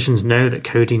geriatricians know that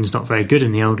codeine is not very good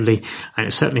in the elderly, and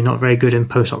it's certainly not very good in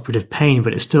post-operative pain,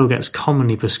 but it still gets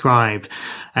commonly prescribed.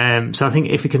 So I think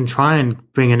if we can try and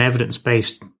bring an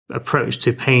evidence-based approach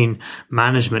to pain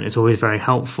management, is always very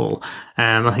helpful.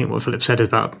 I think what Philip said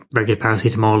about regular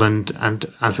paracetamol and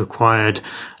as required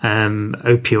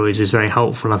opioids is very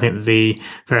helpful. I think the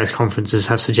various conferences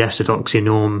have suggested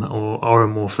Oxynorm or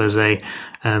Oromorph as a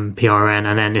PRN,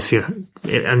 and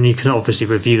then you can obviously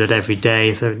review that every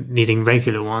day if they're needing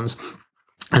regular ones.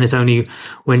 And it's only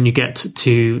when you get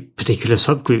to particular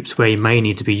subgroups where you may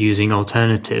need to be using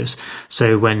alternatives.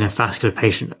 So when a vascular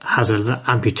patient has an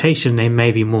amputation, they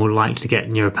may be more likely to get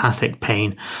neuropathic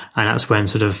pain. And that's when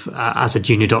as a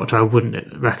junior doctor, I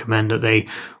wouldn't recommend that they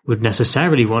would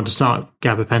necessarily want to start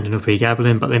gabapentin or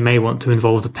pregabalin, but they may want to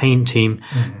involve the pain team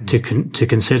to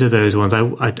consider those ones.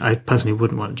 I personally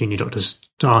wouldn't want junior doctors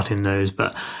starting those,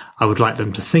 but I would like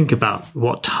them to think about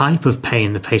what type of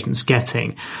pain the patient's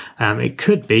getting. It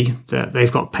could be that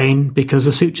they've got pain because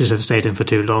the sutures have stayed in for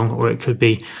too long, or it could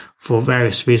be for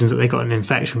various reasons that they got an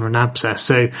infection or an abscess.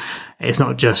 So it's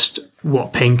not just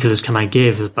what painkillers can I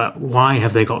give, but why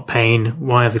have they got pain?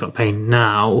 Why have they got pain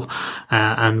now?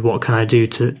 And what can I do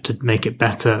to make it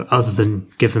better other than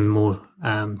give them more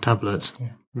tablets? Yeah.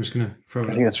 I'm just going to throw it.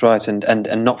 I think that's right,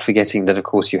 and not forgetting that, of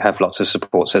course, you have lots of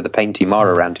support. So the pain team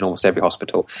are around in almost every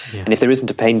hospital, and if there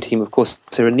isn't a pain team, of course,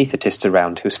 there are anaesthetists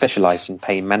around who are specialised in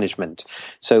pain management.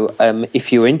 So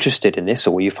if you're interested in this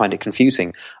or you find it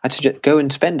confusing, I'd suggest go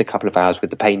and spend a couple of hours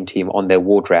with the pain team on their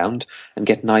ward round and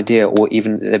get an idea, or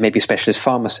even there may be specialist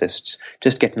pharmacists,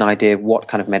 just get an idea of what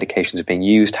kind of medications are being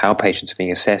used, how patients are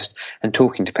being assessed, and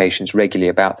talking to patients regularly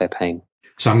about their pain.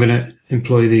 So I'm going to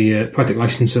employ the poetic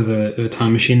license of a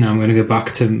time machine now. I'm going to go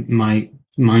back to my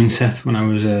mindset when I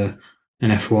was an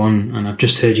F1, and I've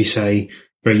just heard you say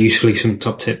very usefully some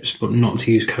top tips, but not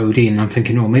to use codeine. And I'm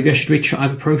thinking, oh, maybe I should reach for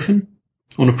ibuprofen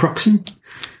or naproxen.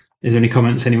 Is there any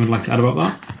comments anyone would like to add about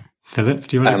that? Philip,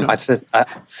 do you want to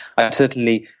I'd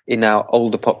certainly, in our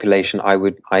older population,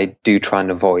 I do try and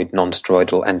avoid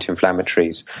non-steroidal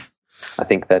anti-inflammatories. I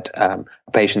think that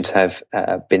patients have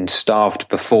been starved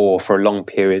before for long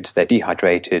periods. They're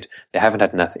dehydrated. They haven't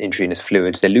had enough intravenous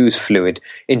fluids. They lose fluid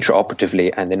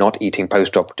intraoperatively, and they're not eating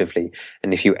postoperatively.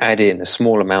 And if you add in a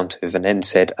small amount of an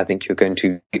NSAID, I think you're going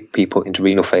to get people into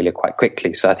renal failure quite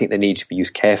quickly. So I think they need to be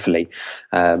used carefully.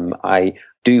 I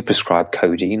do prescribe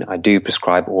codeine. I do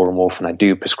prescribe oromorphin. I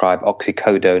do prescribe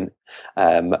oxycodone.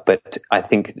 But I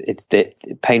think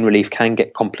pain relief can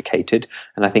get complicated,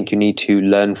 and I think you need to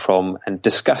learn from and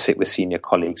discuss it with senior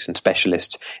colleagues and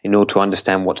specialists in order to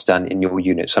understand what's done in your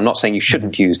unit. So I'm not saying you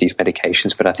shouldn't use these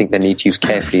medications, but I think they need to use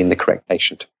carefully in the correct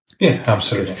patient. Yeah,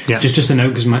 absolutely. Yeah. Just a note,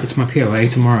 because it's my POA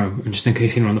tomorrow, and just in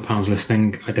case anyone on the panel's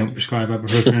listening, I don't prescribe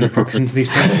ibuprofen and naproxen to these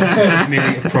patients.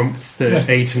 Merely a prompt to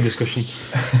aid some discussion.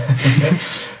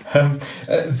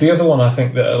 The other one I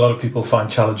think that a lot of people find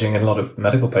challenging in a lot of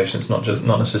medical patients, not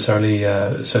necessarily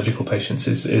surgical patients,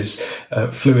 is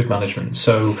fluid management.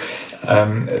 So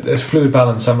fluid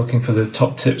balance, I'm looking for the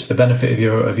top tips, the benefit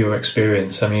of your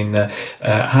experience. I mean,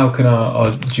 how can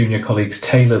our junior colleagues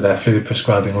tailor their fluid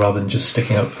prescribing rather than just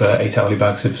sticking up 8-hourly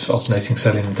bags of alternating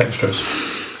saline and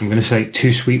dextrose? I'm going to say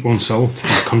too sweet, one salt.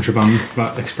 It's contraband,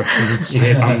 that expression. You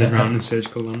hear banded around in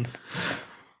surgical land.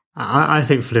 I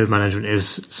think fluid management is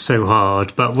so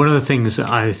hard, but one of the things that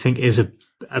I think is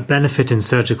a benefit in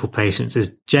surgical patients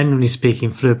is, generally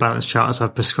speaking, fluid balance charts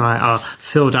are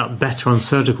filled out better on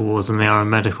surgical wards than they are in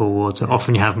medical wards. So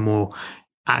often you have more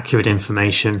accurate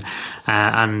information,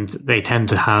 and they tend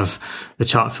to have the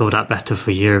chart filled out better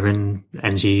for urine,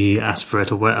 NG,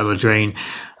 aspirate, or whatever drain.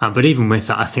 But even with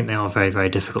that, I think they are very, very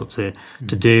difficult to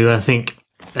do. I think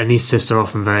anaesthetists are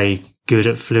often very good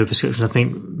at fluid prescription. I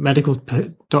think medical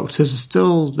doctors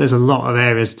there's a lot of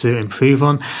areas to improve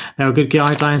on. There are good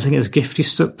guidelines. I think it's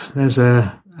GIFTY-STUP. There's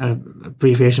a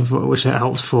abbreviation for which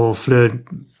helps for fluid.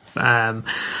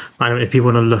 If people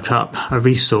want to look up a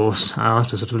resource, I'll have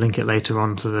to sort of link it later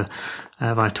on to the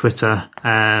via Twitter.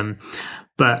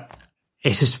 But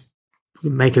it's just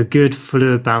make a good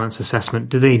fluid balance assessment.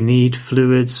 Do they need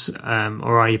fluids,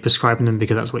 or are you prescribing them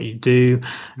because that's what you do?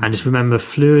 And just remember,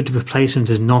 fluid replacement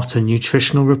is not a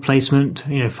nutritional replacement.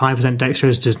 5%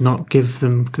 dextrose does not give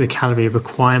them the calorie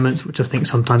requirements, which I think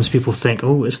sometimes people think,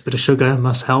 oh, it's a bit of sugar,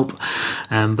 must help.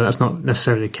 But that's not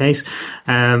necessarily the case.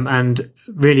 And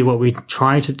really what we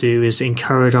try to do is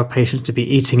encourage our patients to be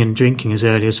eating and drinking as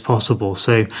early as possible.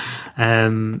 So,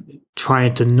 try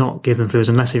to not give them fluids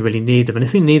unless they really need them. And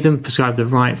if they need them, prescribe the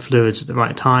right fluids at the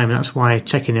right time. And that's why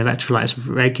checking the electrolytes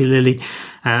regularly.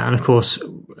 And of course,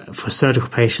 for surgical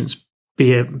patients,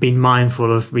 be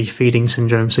mindful of refeeding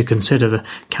syndrome. So consider the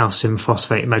calcium,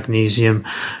 phosphate, magnesium.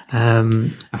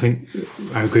 I think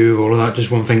I agree with all of that.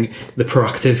 Just one thing, the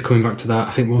proactive, coming back to that,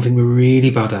 I think one thing we're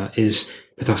really bad at is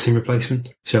potassium replacement.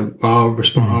 So our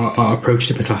approach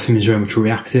to potassium is very much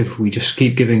reactive. We just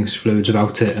keep giving fluids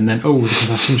without it, and then, the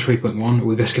potassium's 3.1,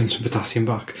 we best give them some potassium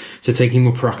back. So taking a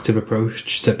more proactive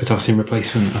approach to potassium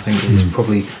replacement, I think, is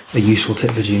probably a useful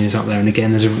tip for juniors out there. And again,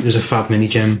 there's a fab mini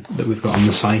gem that we've got on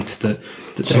the site that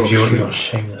talks you're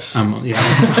shameless.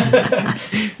 Yeah.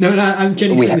 No, I'm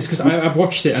genuinely saying this because I've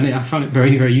watched it and I found it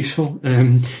very, very useful.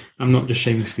 I'm not just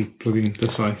shamelessly plugging the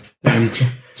site.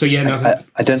 So yeah,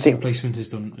 I don't think replacement is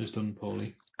done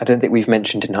poorly. I don't think we've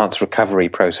mentioned enhanced recovery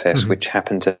process, which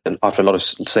happens after a lot of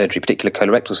surgery, particularly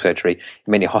colorectal surgery,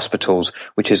 in many hospitals,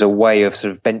 which is a way of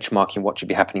sort of benchmarking what should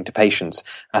be happening to patients.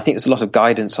 I think there's a lot of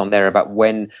guidance on there about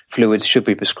when fluids should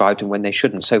be prescribed and when they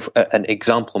shouldn't. So an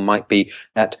example might be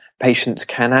that patients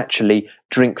can actually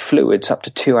drink fluids up to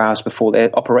 2 hours before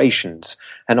their operations.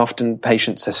 And often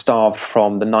patients are starved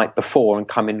from the night before and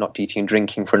come in not eating and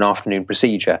drinking for an afternoon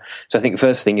procedure. So I think the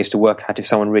first thing is to work out if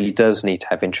someone really does need to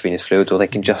have intravenous fluids or they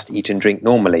can just eat and drink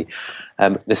normally.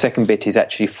 The second bit is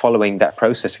actually following that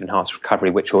process of enhanced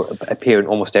recovery, which will appear in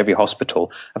almost every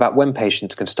hospital, about when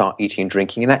patients can start eating and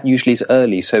drinking. And that usually is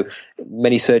early. So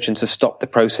many surgeons have stopped the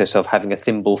process of having a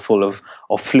thimble full of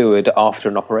fluid after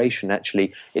an operation.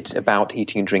 Actually, it's about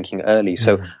eating and drinking early.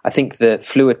 So I think the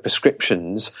fluid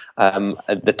prescriptions,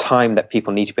 the time that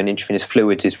people need to be on intravenous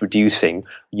fluids is reducing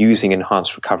using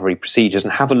enhanced recovery procedures.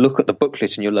 And have a look at the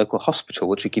booklet in your local hospital,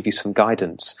 which will give you some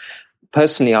guidance.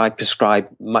 personally, I prescribe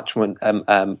much more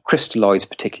crystalloids,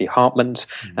 particularly Hartmann's,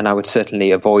 and I would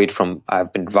certainly avoid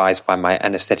I've been advised by my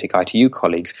anaesthetic ITU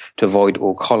colleagues to avoid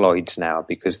all colloids now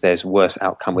because there's worse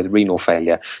outcome with renal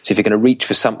failure. So if you're going to reach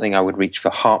for something, I would reach for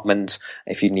Hartmann's.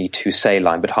 If you need to,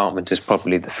 saline, but Hartmann's is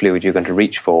probably the fluid you're going to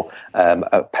reach for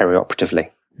perioperatively.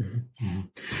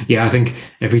 Yeah, I think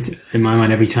in my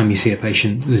mind, every time you see a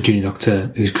patient, the junior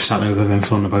doctor who's sat over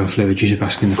Venflon or bag of fluid, you should be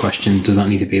asking the question, does that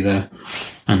need to be there?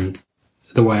 And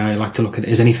the way I like to look at it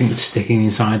is anything that's sticking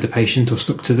inside the patient or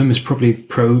stuck to them is probably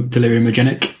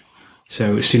pro-deliriumogenic.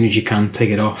 So as soon as you can,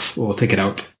 take it off or take it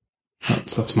out.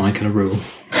 That's my kind of rule.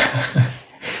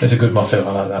 That's a good motto.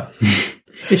 I like that.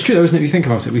 It's true though, isn't it? If you think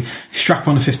about it, we strap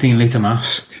on a 15-litre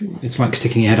mask. It's like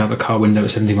sticking your head out the car window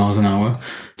at 70 miles an hour.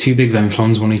 2 big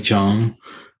Venflons, one each arm.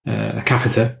 A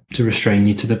catheter to restrain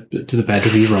you to the bed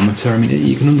with a urometer. I mean,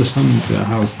 you can understand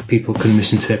how people can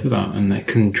misinterpret that, and it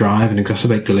can drive and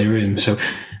exacerbate delirium. So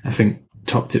I think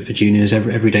top tip for juniors,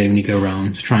 every day when you go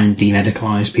around, try and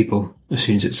demedicalise people as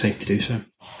soon as it's safe to do so.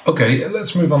 Okay,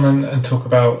 let's move on then and talk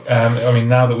about,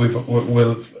 now that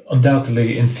we've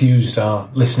undoubtedly enthused our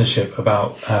listenership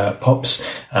about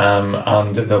POPs,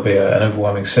 and there'll be an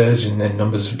overwhelming surge in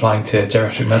numbers applying to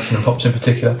geriatric medicine and POPs in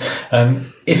particular.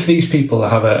 If these people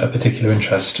have a particular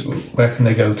interest, where can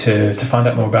they go to find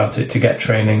out more about it, to get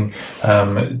training,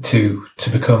 to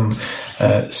become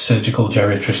surgical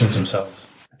geriatricians themselves?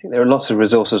 I think there are lots of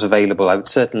resources available. I would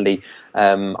certainly,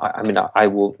 I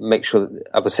will make sure that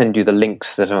I will send you the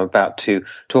links that I'm about to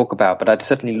talk about, but I'd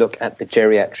certainly look at the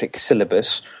geriatric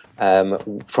syllabus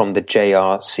from the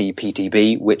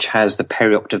JRCPTB, which has the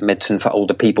perioperative medicine for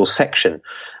older people section.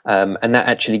 And that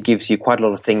actually gives you quite a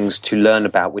lot of things to learn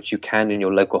about, which you can in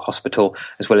your local hospital,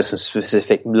 as well as some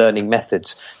specific learning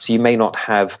methods. So you may not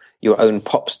have your own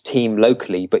POPs team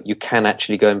locally, but you can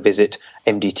actually go and visit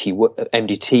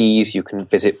MDTs, you can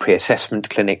visit pre-assessment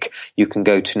clinic, you can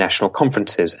go to national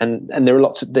conferences. And there are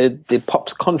lots of the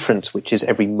POPs conference, which is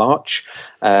every March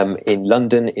in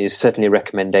London, is certainly a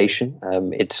recommendation.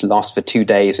 It lasts for 2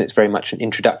 days, and it's very much an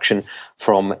introduction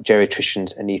from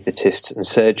geriatricians, anaesthetists and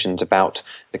surgeons about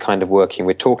the kind of working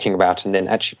we're talking about, and then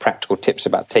actually practical tips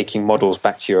about taking models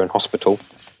back to your own hospital.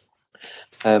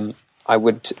 I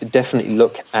would definitely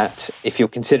look at, if you're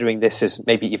considering this as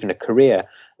maybe even a career,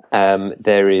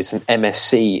 there is an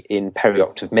MSc in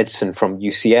perioperative medicine from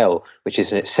UCL, which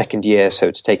is in its second year, so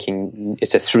it's a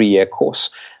 3-year course,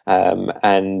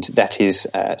 and that is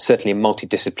certainly a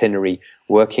multidisciplinary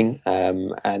working,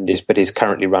 but is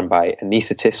currently run by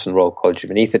anaesthetists and Royal College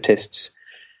of Anaesthetists.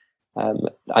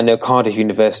 I know Cardiff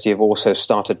University have also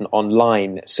started an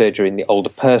online surgery in the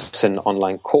older person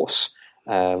online course,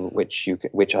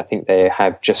 which I think they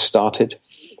have just started.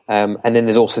 And then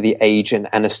there's also the Age and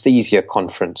Anaesthesia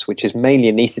Conference, which is mainly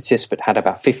anaesthetists, but had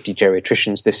about 50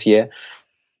 geriatricians this year.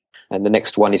 And the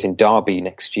next one is in Derby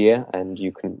next year. And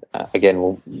you can, again,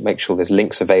 we'll make sure there's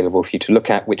links available for you to look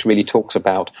at, which really talks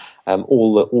about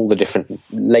all the different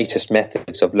latest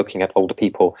methods of looking at older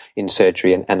people in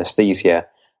surgery and anaesthesia.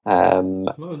 A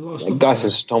lot of stuff. Guys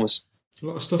and Thomas. A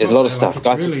lot of stuff. There's a lot of stuff.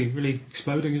 It's really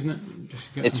exploding, isn't it?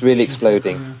 It's really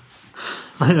exploding.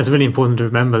 I think that's really important to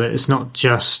remember that it's not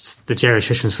just the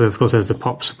geriatricians. So of course, there's the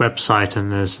POPs website,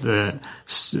 and there's the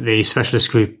specialist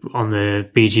group on the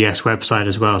BGS website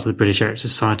as well. So the British Geriatric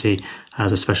Society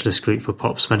has a specialist group for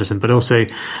POPs medicine, but also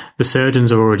the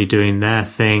surgeons are already doing their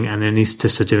thing, and the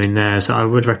anaesthetists are doing theirs. So I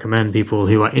would recommend people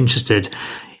who are interested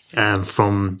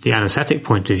from the anaesthetic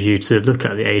point of view to look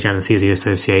at the Age Anaesthesia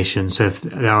Association. So if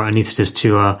there are anaesthetists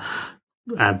who are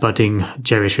budding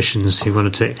geriatricians who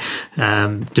wanted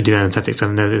to do anaesthetics,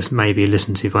 and I know this may be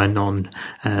listened to by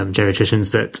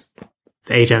non-geriatricians, that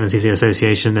the Age Anaesthesia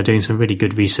Association, they're doing some really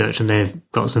good research and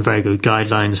they've got some very good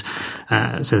guidelines.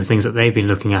 So the things that they've been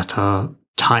looking at are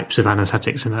types of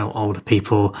anaesthetics in older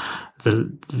people,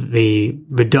 the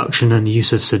reduction and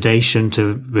use of sedation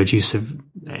to reduce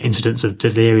incidence of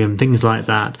delirium, things like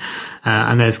that.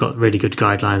 And they've got really good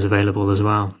guidelines available as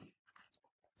well.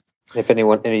 If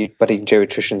anybody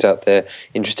geriatricians out there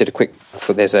interested,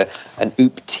 there's an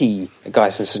OOPT,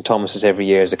 Guy's and St Thomas's every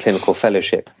year as a clinical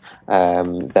fellowship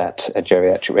that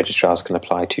geriatric registrars can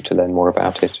apply to learn more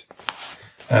about it.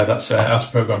 That's out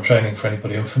of programme training for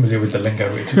anybody unfamiliar with the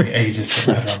lingo. It took me ages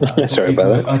to get around that. Sorry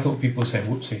about that. I thought people were saying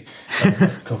whoopsie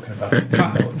talking about it.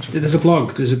 There's a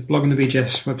blog. There's a blog on the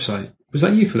BGS website Was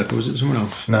that you, Philip, or was it someone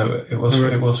else? No, it was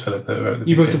Philip that wrote the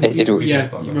You wrote a blog.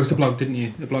 you wrote a blog, didn't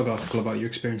you? A blog article about your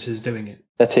experiences doing it.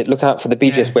 That's it. Look out for the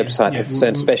BGS website. There's a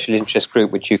certain special interest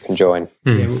group which you can join.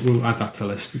 Yeah, we'll add that to the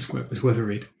list. It's worth a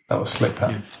read. That was slick,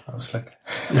 that. Yeah. That was slick.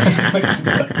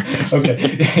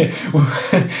 Okay.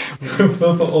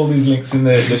 We'll put all these links in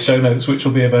the show notes, which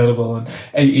will be available on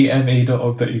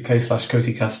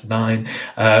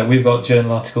aeme.org.uk/CotEcast9. We've got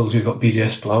journal articles, we've got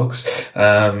BGS blogs.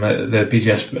 The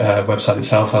BGS website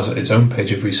itself has its own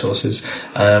page of resources.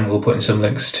 We'll put in some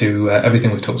links to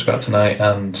everything we've talked about tonight,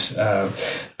 and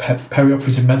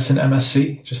perioperative medicine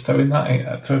MSc. Just throw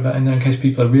that in there in case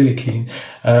people are really keen.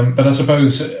 But I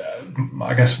suppose,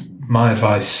 I guess my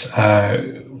advice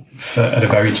at a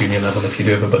very junior level, if you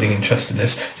do have a budding interest in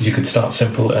this, is you could start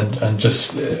simple and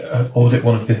just audit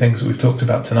one of the things that we've talked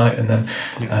about tonight, and then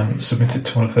submit it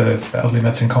to one of the elderly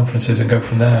medicine conferences and go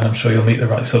from there. And I'm sure you'll meet the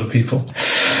right sort of people.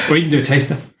 Or you can do a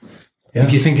taster. Yeah.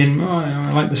 If you're thinking,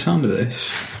 I like the sound of this,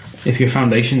 if you're a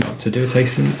foundation doctor, do a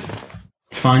tasting.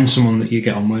 Find someone that you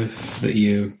get on with, that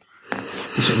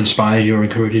sort of inspires you or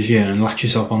encourages you, and latch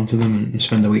yourself onto them and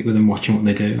spend a week with them watching what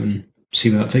they do and see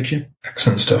where that takes you.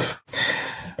 Excellent stuff.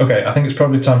 Okay, I think it's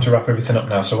probably time to wrap everything up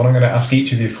now. So what I'm going to ask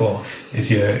each of you for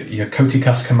is your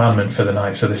CotEcast commandment for the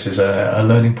night. So this is a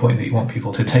learning point that you want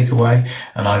people to take away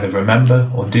and either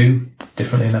remember or do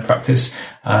differently in their practice.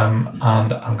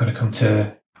 And I'm going to come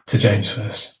to James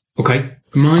first. Okay.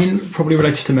 Mine probably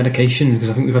relates to medication, because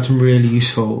I think we've had some really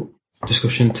useful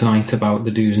discussion tonight about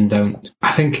the do's and don'ts.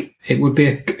 I think it would be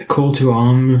a call to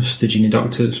arms to junior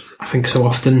doctors. I think so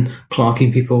often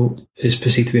clerking people is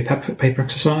perceived to be a paper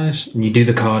exercise, and you do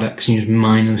the Cardex and you just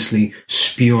mindlessly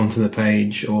spew onto the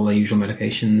page all their usual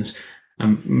medications.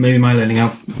 Maybe my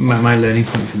learning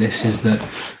point for this is that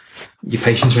your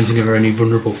patients are entering a very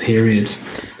vulnerable period,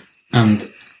 and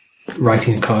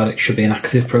writing a Cardex should be an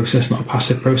active process, not a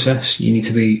passive process. You need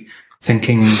to be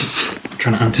thinking,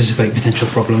 trying to anticipate potential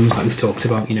problems like we've talked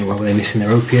about, were they missing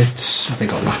their opiates, have they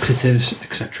got laxatives,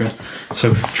 etc.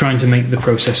 So trying to make the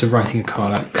process of writing a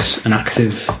Cardex an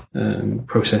active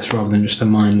process rather than just a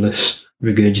mindless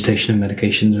regurgitation of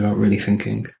medications without really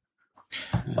thinking.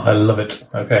 I love it.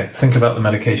 Okay, think about the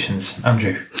medications.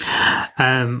 Andrew?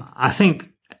 I think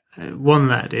one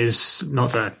that is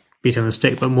not a beat on the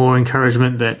stick, but more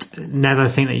encouragement, that never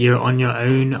think that you're on your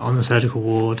own on the surgical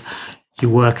ward. You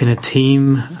work in a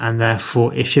team, and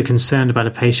therefore, if you're concerned about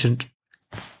a patient,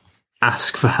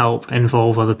 ask for help,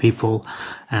 involve other people.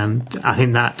 I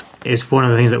think that is one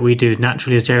of the things that we do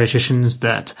naturally as geriatricians,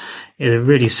 that is a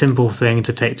really simple thing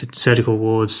to take to surgical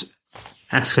wards,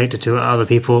 escalate it to other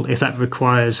people. If that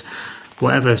requires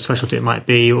whatever specialty it might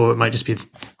be, or it might just be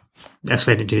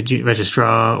escalated to a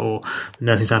registrar or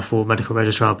nursing staff or medical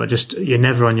registrar, but just, you're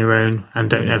never on your own, and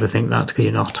don't ever think that, because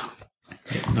you're not.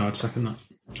 No, I'd second that.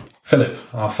 Philip,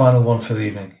 our final one for the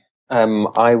evening.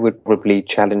 I would probably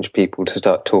challenge people to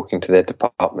start talking to their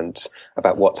departments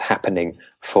about what's happening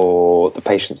for the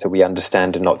patients that we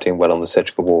understand are not doing well on the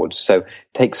surgical wards. So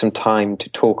take some time to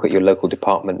talk at your local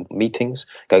department meetings,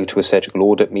 go to a surgical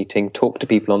audit meeting, talk to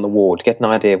people on the ward, get an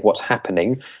idea of what's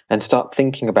happening, and start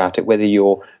thinking about it, whether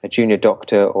you're a junior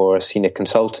doctor or a senior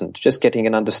consultant. Just getting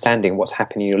an understanding of what's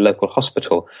happening in your local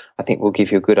hospital, I think, will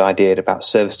give you a good idea about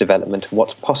service development and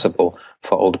what's possible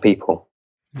for older people.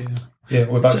 Yeah,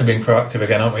 we're back to being proactive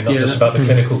again, aren't we? Not just about the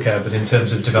clinical care, but in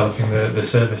terms of developing the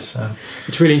service.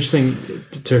 It's really interesting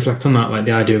to reflect on that, like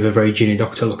the idea of a very junior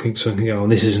doctor looking at something and go,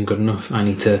 this isn't good enough, I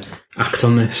need to act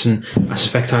on this. And I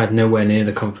suspect I had nowhere near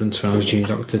the confidence when I was a junior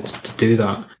doctor to do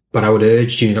that. But I would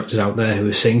urge junior doctors out there who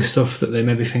are saying stuff that they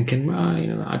may be thinking,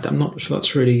 I'm not sure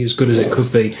that's really as good as it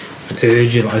could be. I'd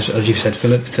urge you, as you've said,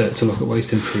 Philip, to look at ways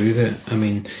to improve it. I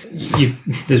mean,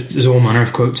 there's all manner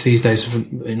of quotes these days,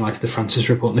 in like the Francis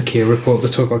report and the Keir report,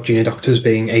 that talk about junior doctors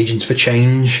being agents for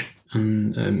change.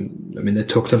 And they're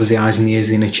talked of as the eyes and the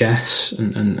ears of the NHS.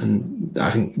 And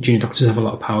I think junior doctors have a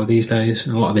lot of power these days,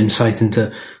 and a lot of insight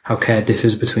into how care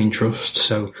differs between trusts.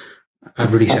 So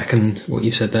I'd really second what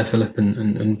you've said there, Philip,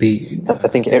 and I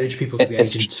think urge people to be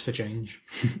agents for change.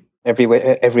 Every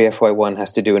FY1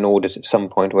 has to do an audit at some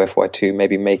point, or FY2,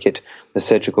 maybe make it the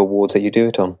surgical wards that you do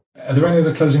it on. Are there any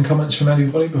other closing comments from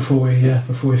anybody before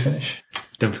we finish?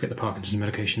 Don't forget the Parkinson's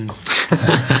medication.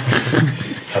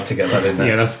 Had to get that in there.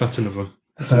 Yeah, that's another one.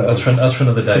 That's for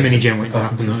another day. It's a mini gem waiting to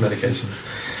happen. Medications.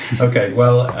 Okay,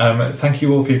 well, thank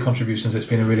you all for your contributions. It's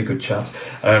been a really good chat.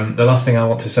 The last thing I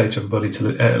want to say to everybody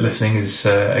listening is,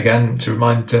 again, to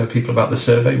remind people about the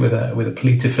survey with a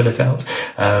plea to fill it out,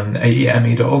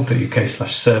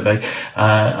 aeme.org.uk/survey,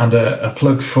 and a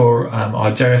plug for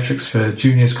our Geriatrics for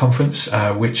Juniors conference,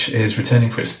 which is returning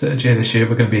for its third year this year.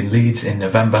 We're going to be in Leeds in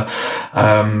November.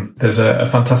 There's a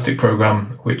fantastic programme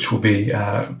which will be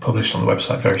published on the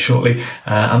website very shortly,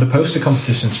 and a poster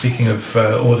competition, speaking of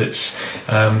audits.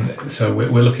 So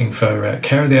we're looking for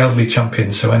care of the elderly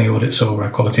champions, so any audits or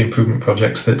quality improvement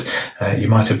projects that you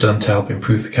might have done to help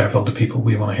improve the care of older people.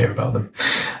 We want to hear about them.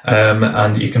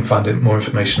 And you can find more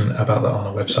information about that on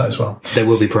our website as well. There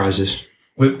will be prizes.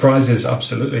 With prizes,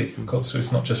 absolutely. Of course, so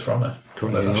it's not just for honour.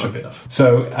 That should be enough.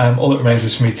 So all that remains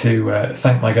is for me to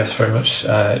thank my guests very much,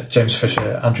 James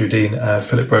Fisher, Andrew Deane,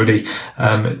 Philip Braude.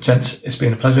 Gents, it's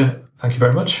been a pleasure. Thank you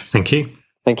very much. Thank you.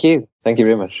 Thank you. Thank you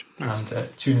very much. And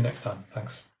tune in next time.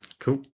 Thanks. Cool.